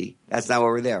city. That's not what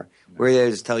we're there. No. We're there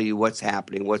to tell you what's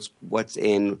happening, what's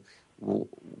in,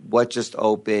 what just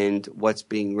opened, what's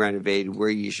being renovated, where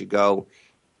you should go.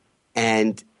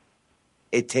 And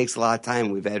it takes a lot of time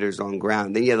with editors on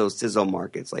ground. Then you have those sizzle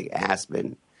markets like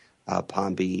Aspen,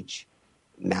 Palm Beach,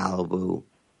 Malibu,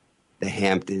 the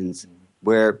Hamptons,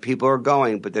 where people are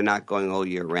going, but they're not going all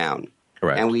year round.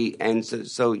 Correct. And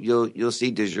so you'll see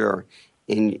Du Jour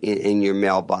in your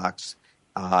mailbox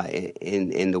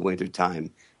in the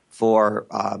wintertime. For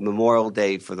Memorial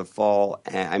Day for the fall,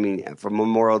 for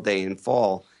Memorial Day and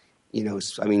fall,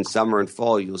 summer and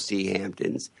fall, you'll see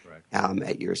Hamptons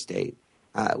at your estate.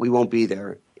 We won't be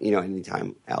there,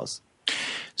 anytime else.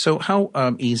 So how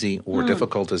easy or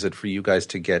difficult is it for you guys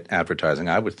to get advertising?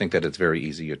 I would think that it's very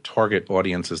easy. Your target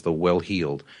audience is the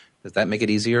well-heeled. Does that make it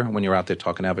easier when you're out there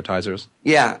talking to advertisers?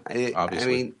 Yeah,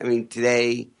 obviously. I mean,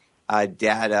 today,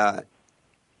 data,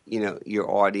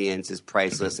 your audience is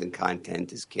priceless and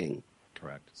content is king.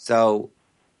 Correct. So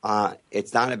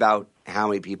it's not about how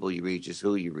many people you reach; it's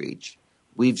who you reach.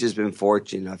 We've just been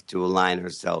fortunate enough to align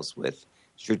ourselves with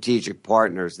strategic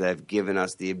partners that have given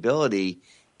us the ability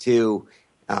to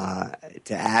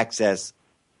access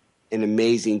an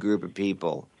amazing group of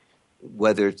people,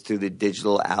 whether it's through the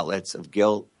digital outlets of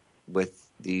Gilt with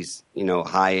these,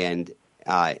 high-end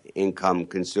income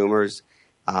consumers.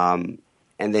 And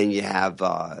then you have,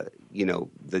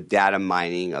 the data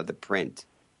mining of the print,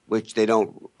 which they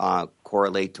don't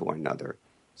correlate to one another.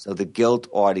 So the Gilt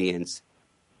audience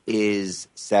is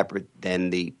separate than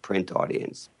the print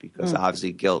audience because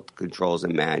obviously Gilt controls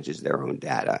and manages their own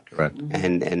data. Correct.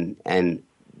 And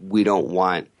we don't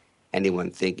want anyone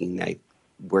thinking that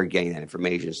we're getting that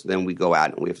information. So then we go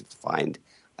out and we have to find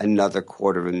another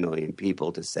 250,000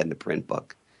 people to send a print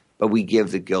book. But we give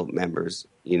the Gilt members,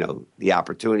 the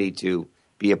opportunity to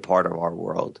be a part of our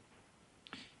world.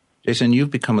 Jason, you've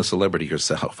become a celebrity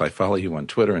yourself. I follow you on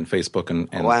Twitter and Facebook, and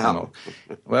wow.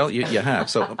 Well, you have.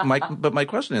 So, my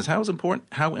question is, how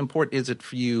important is it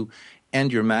for you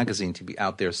and your magazine to be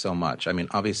out there so much? I mean,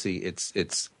 obviously,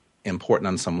 it's important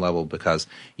on some level because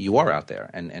you are out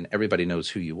there, and everybody knows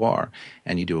who you are,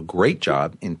 and you do a great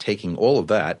job in taking all of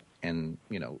that and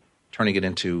turning it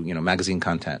into magazine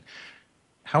content.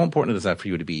 How important is that for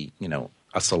you to be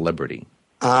a celebrity?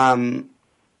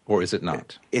 Or is it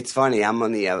not? It's funny. I'm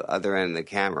on the other end of the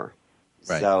camera.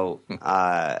 Right. So,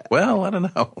 well, I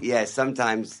don't know. Yeah,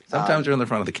 sometimes. Sometimes you're in the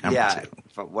front of the camera, yeah, too.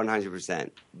 100%.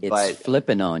 It's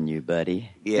flipping on you, buddy.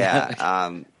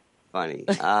 Yeah, funny.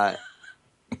 I'm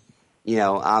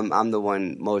the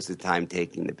one most of the time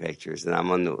taking the pictures, and I'm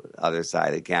on the other side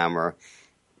of the camera.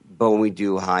 But when we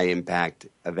do high-impact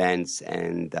events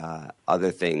and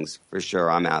other things, for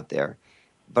sure, I'm out there.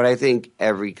 But I think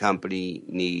every company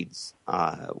needs,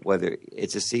 whether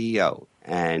it's a CEO,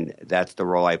 and that's the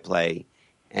role I play.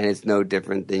 And it's no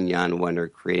different than Jan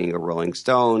Wenner creating a Rolling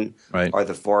Stone, right, or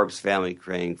the Forbes family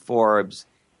creating Forbes.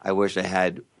 I wish I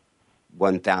had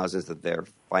 1,000th of their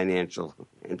financial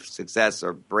success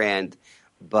or brand,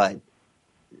 but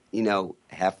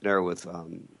Hefner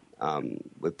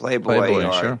with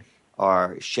Playboy sure,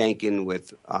 or Schenken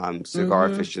with Cigar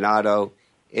Aficionado.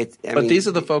 But these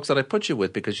are the folks that I put you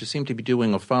with because you seem to be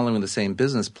doing or following the same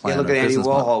business plan. Yeah, look at Andy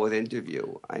Warhol with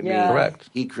Interview. I mean, correct.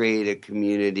 He created a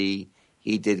community.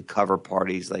 He did cover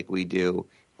parties like we do.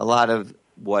 A lot of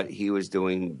what he was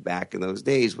doing back in those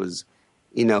days was,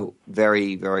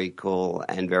 very, very cool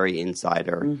and very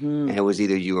insider. Mm-hmm. And it was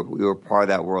either you were part of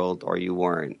that world or you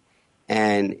weren't.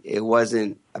 And it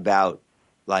wasn't about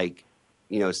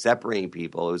separating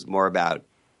people. It was more about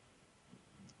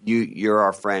you're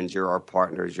our friends, you're our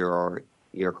partners, you're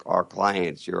our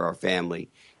clients, you're our family,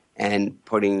 and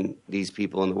putting these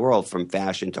people in the world from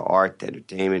fashion to art to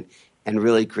entertainment and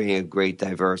really creating a great,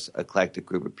 diverse, eclectic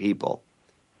group of people.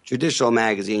 Traditional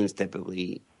magazines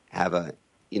typically have the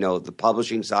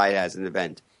publishing side has an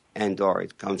event and/or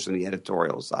it comes from the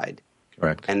editorial side.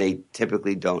 Correct. And they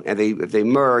typically don't. And if they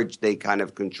merge, they kind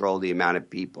of control the amount of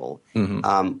people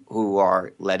who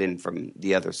are let in from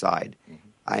the other side.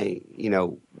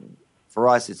 For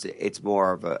us, it's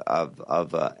more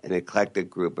of an eclectic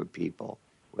group of people,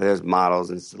 where there's models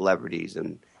and celebrities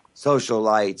and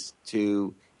socialites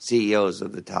to CEOs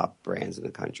of the top brands in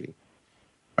the country.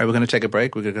 All right, we're going to take a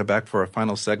break. We're going to go back for our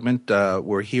final segment.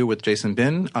 We're here with Jason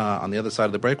Bin. On the other side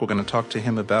of the break, we're going to talk to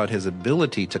him about his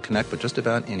ability to connect with just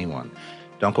about anyone.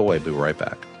 Don't go away. We'll be right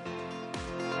back.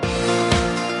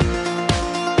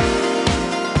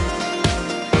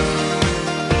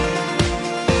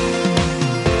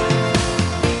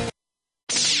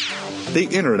 The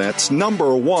Internet's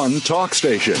 #1 talk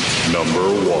station.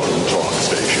 #1 talk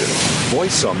station.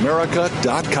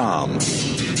 VoiceAmerica.com.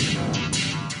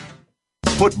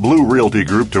 Put Blue Realty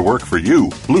Group to work for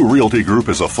you. Blue Realty Group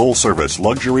is a full-service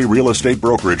luxury real estate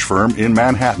brokerage firm in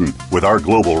Manhattan. With our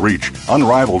global reach,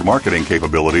 unrivaled marketing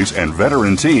capabilities, and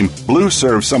veteran team, Blue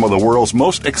serves some of the world's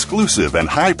most exclusive and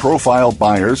high-profile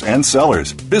buyers and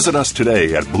sellers. Visit us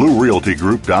today at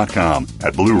BlueRealtyGroup.com.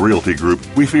 At Blue Realty Group,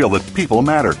 we feel that people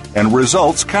matter and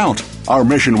results count. Our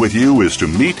mission with you is to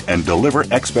meet and deliver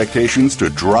expectations to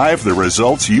drive the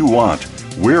results you want.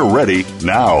 We're ready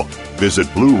now. Visit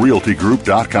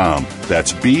BlueRealtyGroup.com.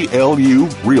 That's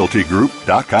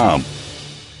BLURealtyGroup.com.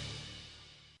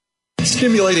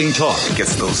 Stimulating talk.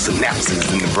 Gets those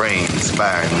synapses in the brain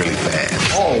firing really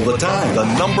fast. All the time. The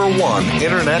 #1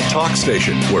 Internet talk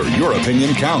station where your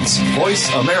opinion counts.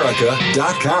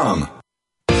 VoiceAmerica.com.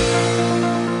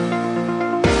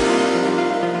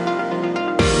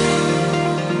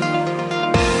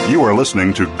 You are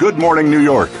listening to Good Morning New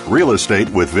York, Real Estate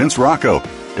with Vince Rocco.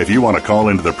 If you want to call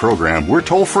into the program, we're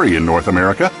toll-free in North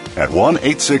America at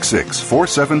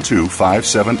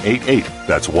 1-866-472-5788.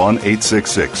 That's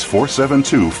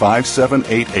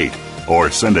 1-866-472-5788.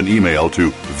 Or send an email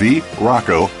to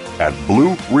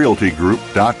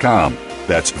vrocco@bluerealtygroup.com.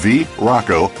 That's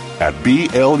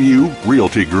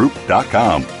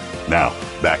vrocco@blurealtygroup.com. Now,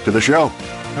 back to the show. All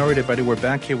right, everybody, we're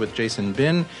back here with Jason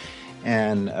Bin,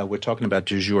 and we're talking about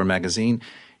Du Jour magazine.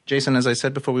 Jason, as I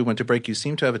said before we went to break, you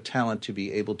seem to have a talent to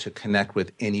be able to connect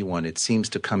with anyone. It seems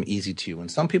to come easy to you.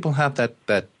 And some people have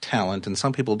that talent and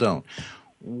some people don't.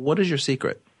 What is your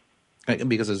secret?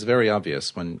 Because it's very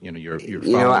obvious when you're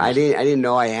I didn't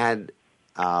know I had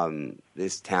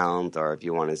this talent, or if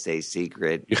you want to say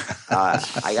secret.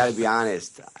 I got to be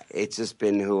honest. It's just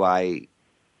been who I,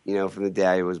 from the day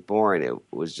I was born. It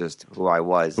was just who I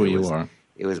was. You are.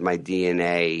 It was my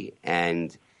DNA,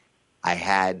 and I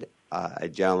had a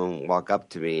gentleman walk up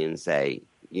to me and say,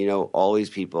 all these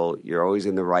people, you're always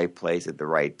in the right place at the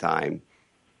right time.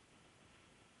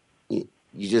 You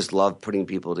just love putting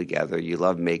people together. You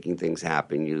love making things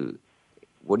happen.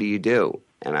 What do you do?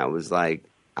 And I was like,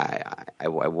 I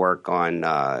work on,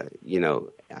 I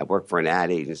work for an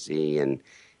ad agency, and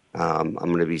I'm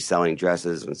going to be selling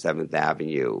dresses on 7th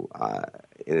Avenue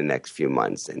in the next few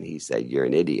months. And he said, you're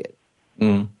an idiot.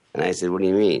 Mm. And I said, what do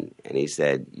you mean? And he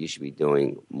said, you should be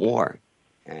doing more.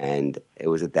 And it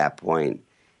was at that point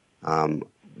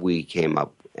we came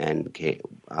up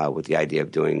with the idea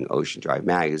of doing Ocean Drive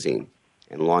magazine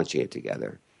and launching it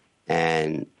together.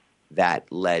 And that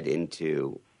led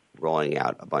into rolling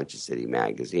out a bunch of city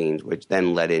magazines, which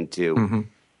then led into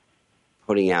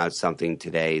putting out something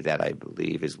today that I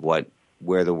believe is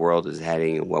where the world is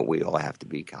heading and what we all have to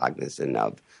be cognizant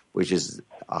of, which is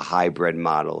a hybrid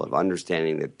model of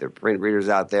understanding that there are print readers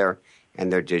out there and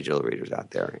there are digital readers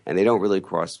out there, and they don't really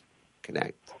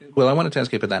cross-connect. Well, I wanted to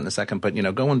ask you about that in a second, but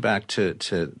going back to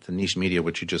the niche media,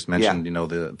 which you just mentioned,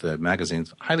 the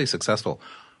magazine's highly successful,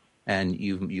 and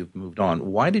you've moved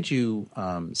on. Why did you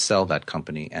sell that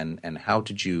company, and how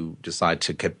did you decide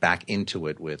to get back into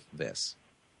it with this?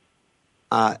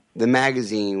 The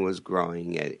magazine was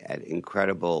growing at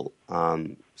incredible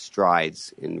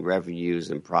strides in revenues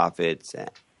and profits,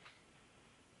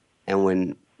 and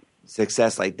when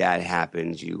success like that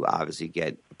happens, you obviously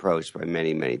get approached by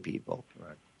many, many people.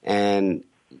 Right. And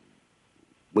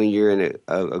when you're in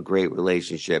a great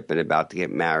relationship and about to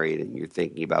get married and you're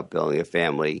thinking about building a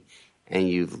family and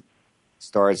you've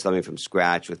started something from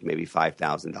scratch with maybe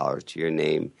 $5,000 to your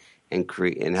name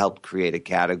and helped create a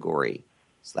category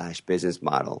 / business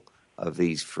model of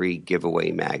these free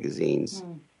giveaway magazines,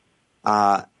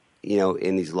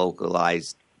 in these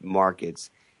localized markets,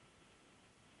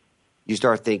 you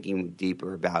start thinking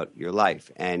deeper about your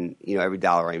life. And, every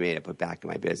dollar I made, I put back in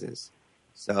my business.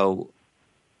 So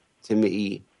to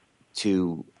me,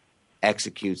 to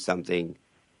execute something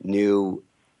new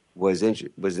was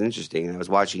interesting. And I was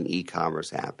watching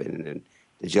e-commerce happen. And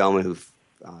the gentleman who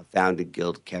founded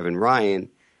Guild, Kevin Ryan,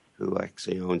 who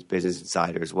actually owns Business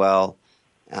Insider as well,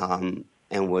 and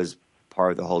was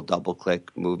part of the whole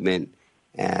DoubleClick movement,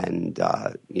 and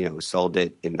sold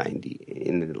it in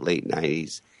the late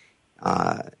 90s.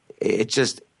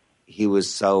 He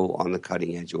was so on the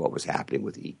cutting edge of what was happening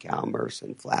with e-commerce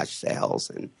and flash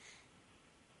sales, and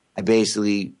I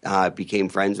basically became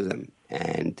friends with him.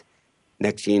 And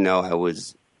next thing you know, I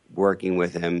was working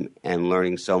with him and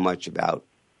learning so much about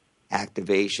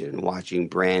activation and watching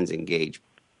brands engage,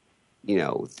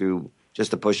 through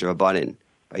just a push of a button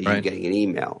by you getting an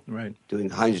email, doing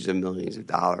hundreds of millions of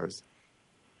dollars.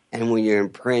 And when you're in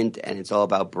print and it's all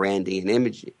about branding and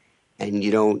image, and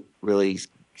you don't really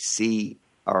see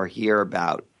or hear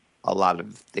about a lot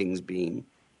of things being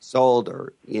sold,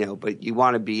 or but you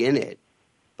want to be in it.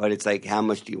 But it's like, how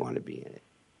much do you want to be in it?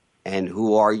 And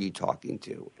who are you talking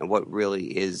to? And what really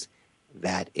is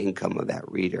that income of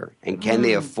that reader? And can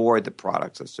they afford the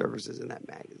products or services in that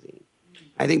magazine?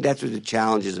 I think that's what the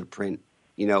challenges of print,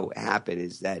 happen,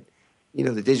 is that,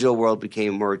 the digital world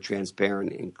became more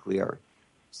transparent and clear.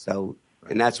 So,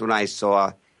 and that's when I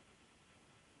saw,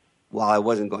 while I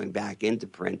wasn't going back into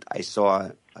print, I saw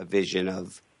a vision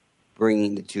of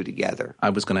bringing the two together. I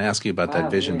was going to ask you about that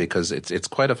vision, because it's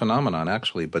quite a phenomenon,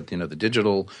 actually. But, the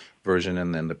digital version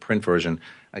and then the print version,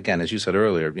 again, as you said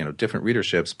earlier, different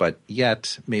readerships, but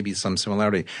yet maybe some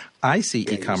similarity. I see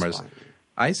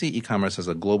e-commerce as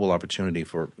a global opportunity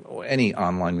for any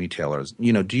online retailers.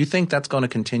 Do you think that's going to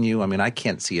continue? I mean, I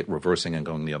can't see it reversing and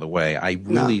going the other way. I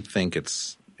really think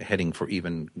it's heading for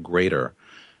even greater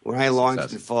When I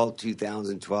launched in fall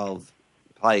 2012,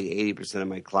 probably 80% of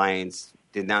my clients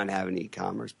did not have an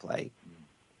e-commerce play.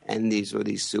 And these were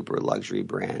these super luxury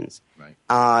brands. Right.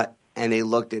 And they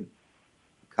looked at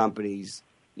companies,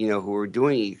 who were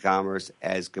doing e-commerce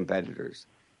as competitors,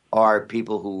 or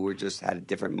people who were just had a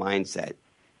different mindset.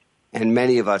 And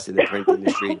many of us in the print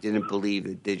industry didn't believe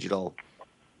the digital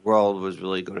world was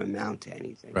really going to amount to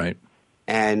anything. Right.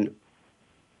 And,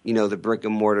 the brick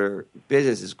and mortar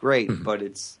business is great, but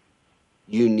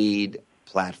you need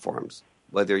platforms,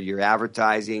 whether you're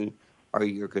advertising or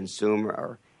you're a consumer,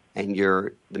 or and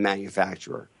you're the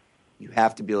manufacturer. You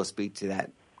have to be able to speak to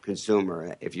that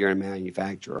consumer if you're a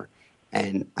manufacturer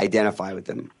and identify with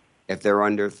them. If they're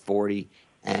under 40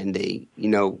 and they,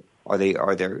 are they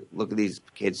look at these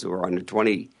kids who are under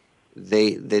 20,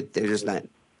 they're just not,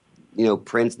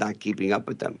 print's not keeping up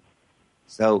with them.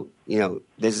 So,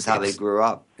 this is how they grew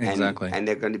up. Exactly. And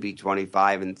they're going to be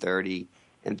 25 and 30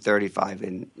 and 35.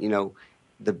 And,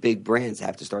 the big brands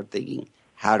have to start thinking,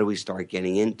 how do we start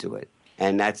getting into it?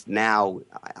 And that's now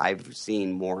I've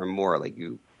seen more and more, like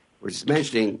you were just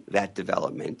mentioning, that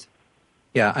development.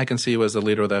 Yeah, I can see you as the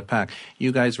leader of that pack.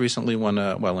 You guys recently won,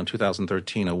 in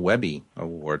 2013, a Webby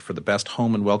Award for the best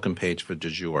home and welcome page for du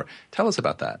jour. Tell us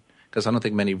about that, because I don't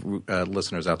think many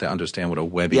listeners out there understand what a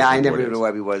Webby Award is. Yeah, I never knew what a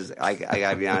Webby was. I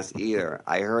got to be honest either.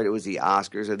 I heard it was the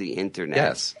Oscars of the Internet.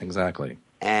 Yes, exactly.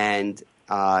 And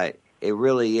it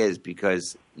really is,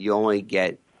 because you only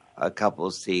get a couple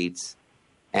of seats,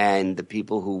 and the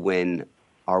people who won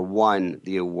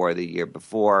the award the year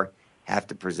before have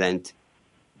to present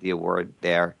the award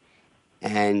there.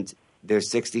 And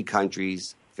there's 60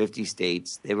 countries, 50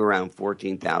 states. They have around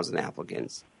 14,000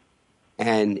 applicants.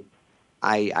 And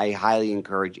I highly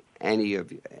encourage any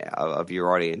of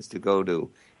your audience to go to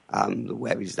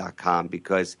thewebbys.com,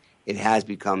 because it has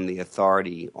become the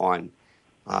authority on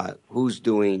who's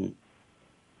doing,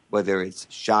 whether it's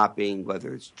shopping,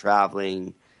 whether it's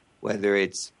traveling, whether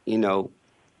it's,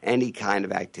 any kind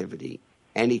of activity,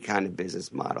 any kind of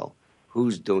business model,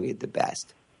 who's doing it the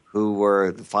best, who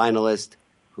were the finalists,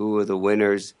 who were the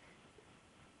winners.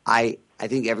 I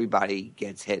think everybody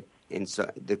gets hit. And so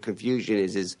the confusion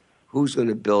is who's going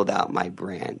to build out my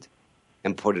brand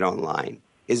and put it online?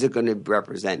 Is it going to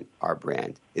represent our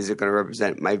brand? Is it going to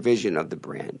represent my vision of the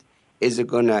brand? Is it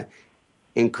going to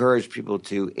encourage people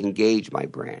to engage my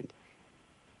brand?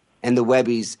 And the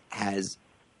Webbies has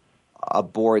a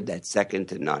board that's second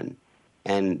to none,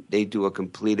 and they do a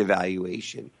complete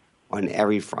evaluation on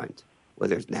every front,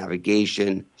 whether it's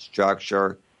navigation,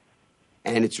 structure,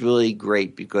 and it's really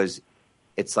great because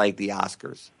it's like the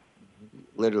Oscars.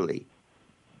 Literally,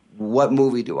 what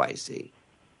movie do I see?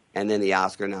 And then the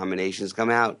Oscar nominations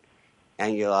come out,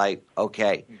 and you're like,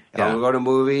 okay, if I'm going to go to a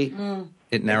movie,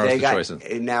 it narrows the choices.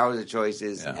 It narrows the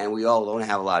choices, and we all don't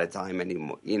have a lot of time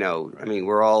anymore.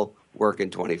 We're all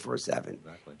working 24/7,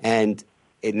 exactly. And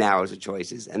it narrows the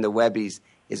choices. And the Webbies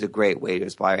is a great way to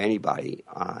inspire anybody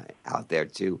out there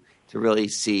to really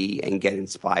see and get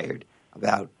inspired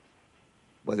about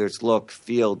whether it's look,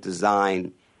 feel,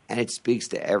 design, and it speaks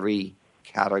to every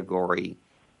category.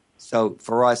 So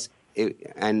for us,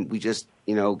 and we just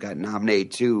got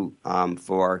nominated too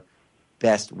for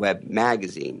Best Web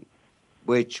Magazine,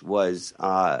 which was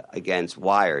against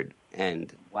Wired.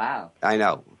 And wow, I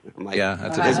know. I'm like, yeah,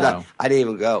 that's a I didn't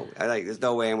even go. There's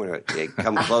no way I'm going to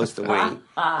come close to winning.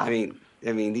 I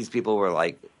mean, these people were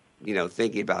like,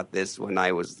 thinking about this when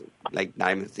I was like not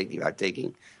even thinking about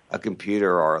taking a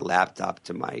computer or a laptop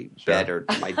to my bed or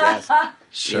to my desk.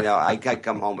 Sure. I could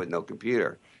come home with no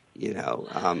computer.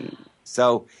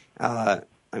 So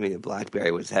the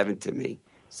BlackBerry was heaven to me.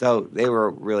 So they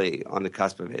were really on the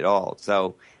cusp of it all.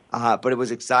 So. But it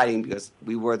was exciting because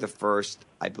we were the first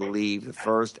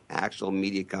actual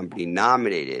media company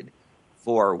nominated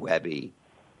for Webby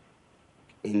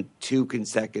in 2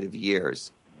 consecutive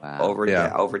years. Wow.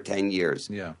 Over 10 years,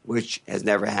 which has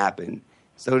never happened.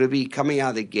 So to be coming out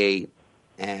of the gate,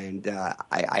 and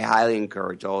I highly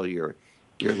encourage all your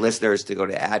listeners to go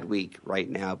to Adweek right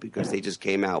now, because they just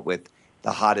came out with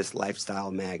the hottest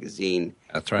lifestyle magazine.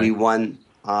 That's right. We won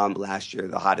last year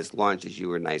the hottest launch, as you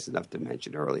were nice enough to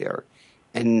mention earlier,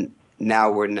 and now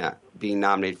we're being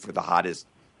nominated for the hottest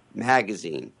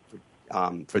magazine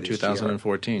for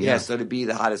 2014. Yeah, so to be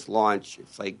the hottest launch,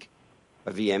 it's like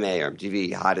a VMA or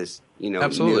MTV hottest,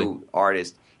 Absolutely. New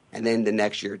artist, and then the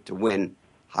next year to win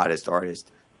hottest artist.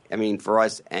 I mean, for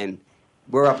us, and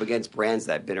we're up against brands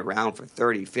that have been around for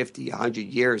 30, 50, 100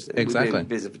 years. Exactly. We've been in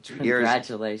business for 2 years.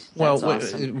 Congratulations. That's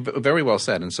awesome. Very well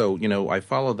said. And so, I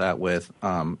follow that with,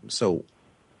 so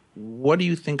what do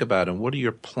you think about and what are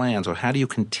your plans, or how do you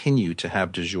continue to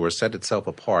have du jour set itself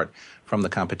apart from the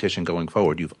competition going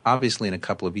forward? You've obviously in a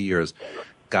couple of years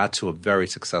got to a very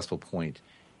successful point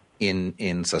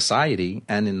in society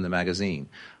and in the magazine.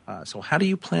 So how do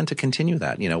you plan to continue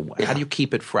that? How do you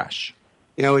keep it fresh?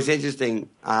 It's interesting.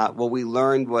 What we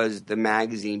learned was the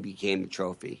magazine became the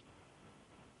trophy.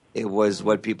 It was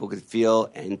what people could feel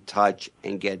and touch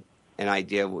and get an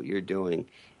idea of what you're doing.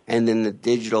 And then the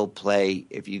digital play,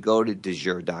 if you go to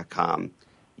dujour.com,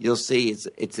 you'll see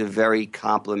it's a very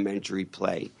complimentary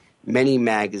play. Many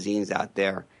magazines out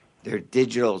there, their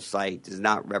digital site does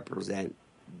not represent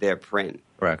their print.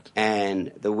 Correct.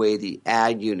 And the way the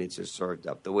ad units are served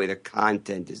up, the way the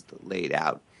content is laid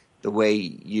out, the way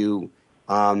you,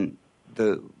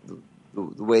 the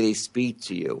way they speak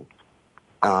to you,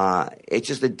 it's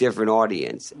just a different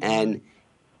audience. And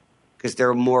because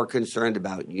they're more concerned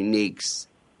about uniques,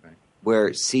 right.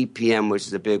 Where CPM, which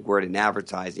is a big word in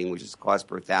advertising, which is cost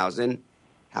per 1,000,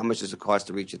 how much does it cost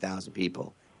to reach 1,000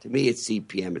 people? To me, it's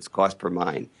CPM, it's cost per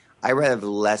mind. I'd rather have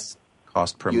less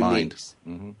cost per mind.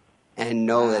 Mm-hmm. And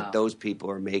know that those people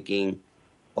are making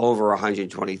over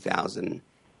 120,000,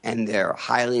 and they're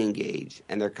highly engaged,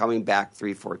 and they're coming back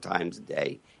 3-4 times a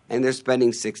day, and they're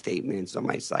spending 6 to 8 minutes on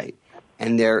my site,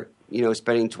 and they're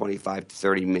spending 25 to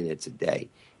 30 minutes a day.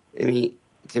 I mean,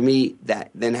 to me,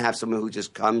 that then have someone who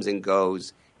just comes and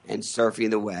goes and surfing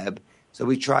the web. So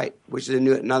we try, which is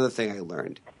another thing I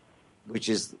learned, which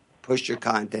is push your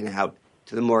content out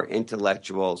to the more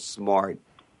intellectual, smart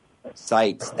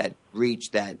sites that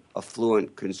reach that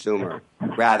affluent consumer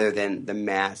rather than the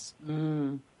mass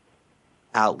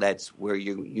outlets where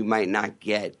you might not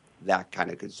get that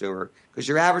kind of consumer, because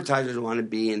your advertisers want to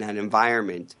be in that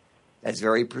environment that's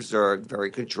very preserved, very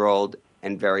controlled,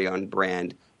 and very on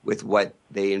brand with what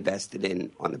they invested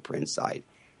in on the print side.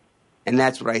 And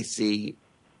that's what I see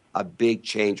a big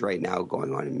change right now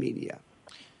going on in media.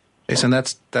 Jason,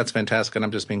 that's fantastic, and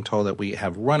I'm just being told that we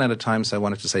have run out of time, so I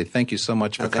wanted to say thank you so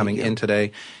much for coming in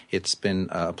today. It's been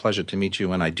a pleasure to meet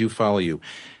you, and I do follow you.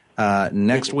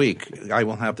 Next week, I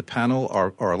will have the panel,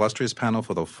 our illustrious panel,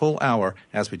 for the full hour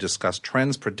as we discuss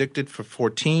trends predicted for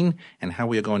 2014 and how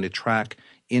we are going to track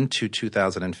into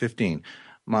 2015.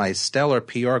 My stellar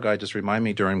PR guy just reminded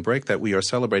me during break that we are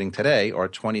celebrating today our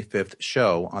 25th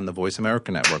show on the Voice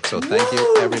America Network, so thank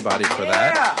you, everybody, for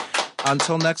that.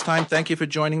 Until next time, thank you for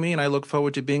joining me, and I look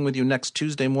forward to being with you next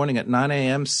Tuesday morning at 9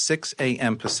 a.m., 6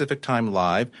 a.m. Pacific Time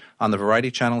live on the Variety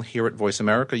Channel here at Voice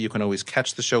America. You can always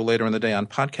catch the show later in the day on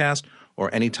podcast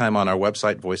or anytime on our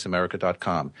website,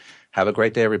 voiceamerica.com. Have a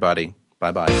great day, everybody.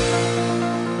 Bye-bye.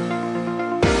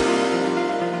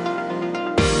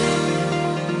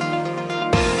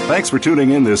 Thanks for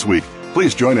tuning in this week.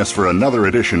 Please join us for another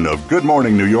edition of Good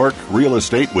Morning New York Real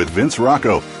Estate with Vince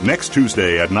Rocco next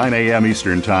Tuesday at 9 a.m.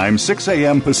 Eastern Time, 6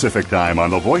 a.m. Pacific Time on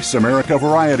the Voice America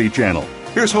Variety Channel.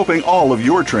 Here's hoping all of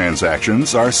your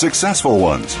transactions are successful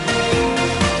ones.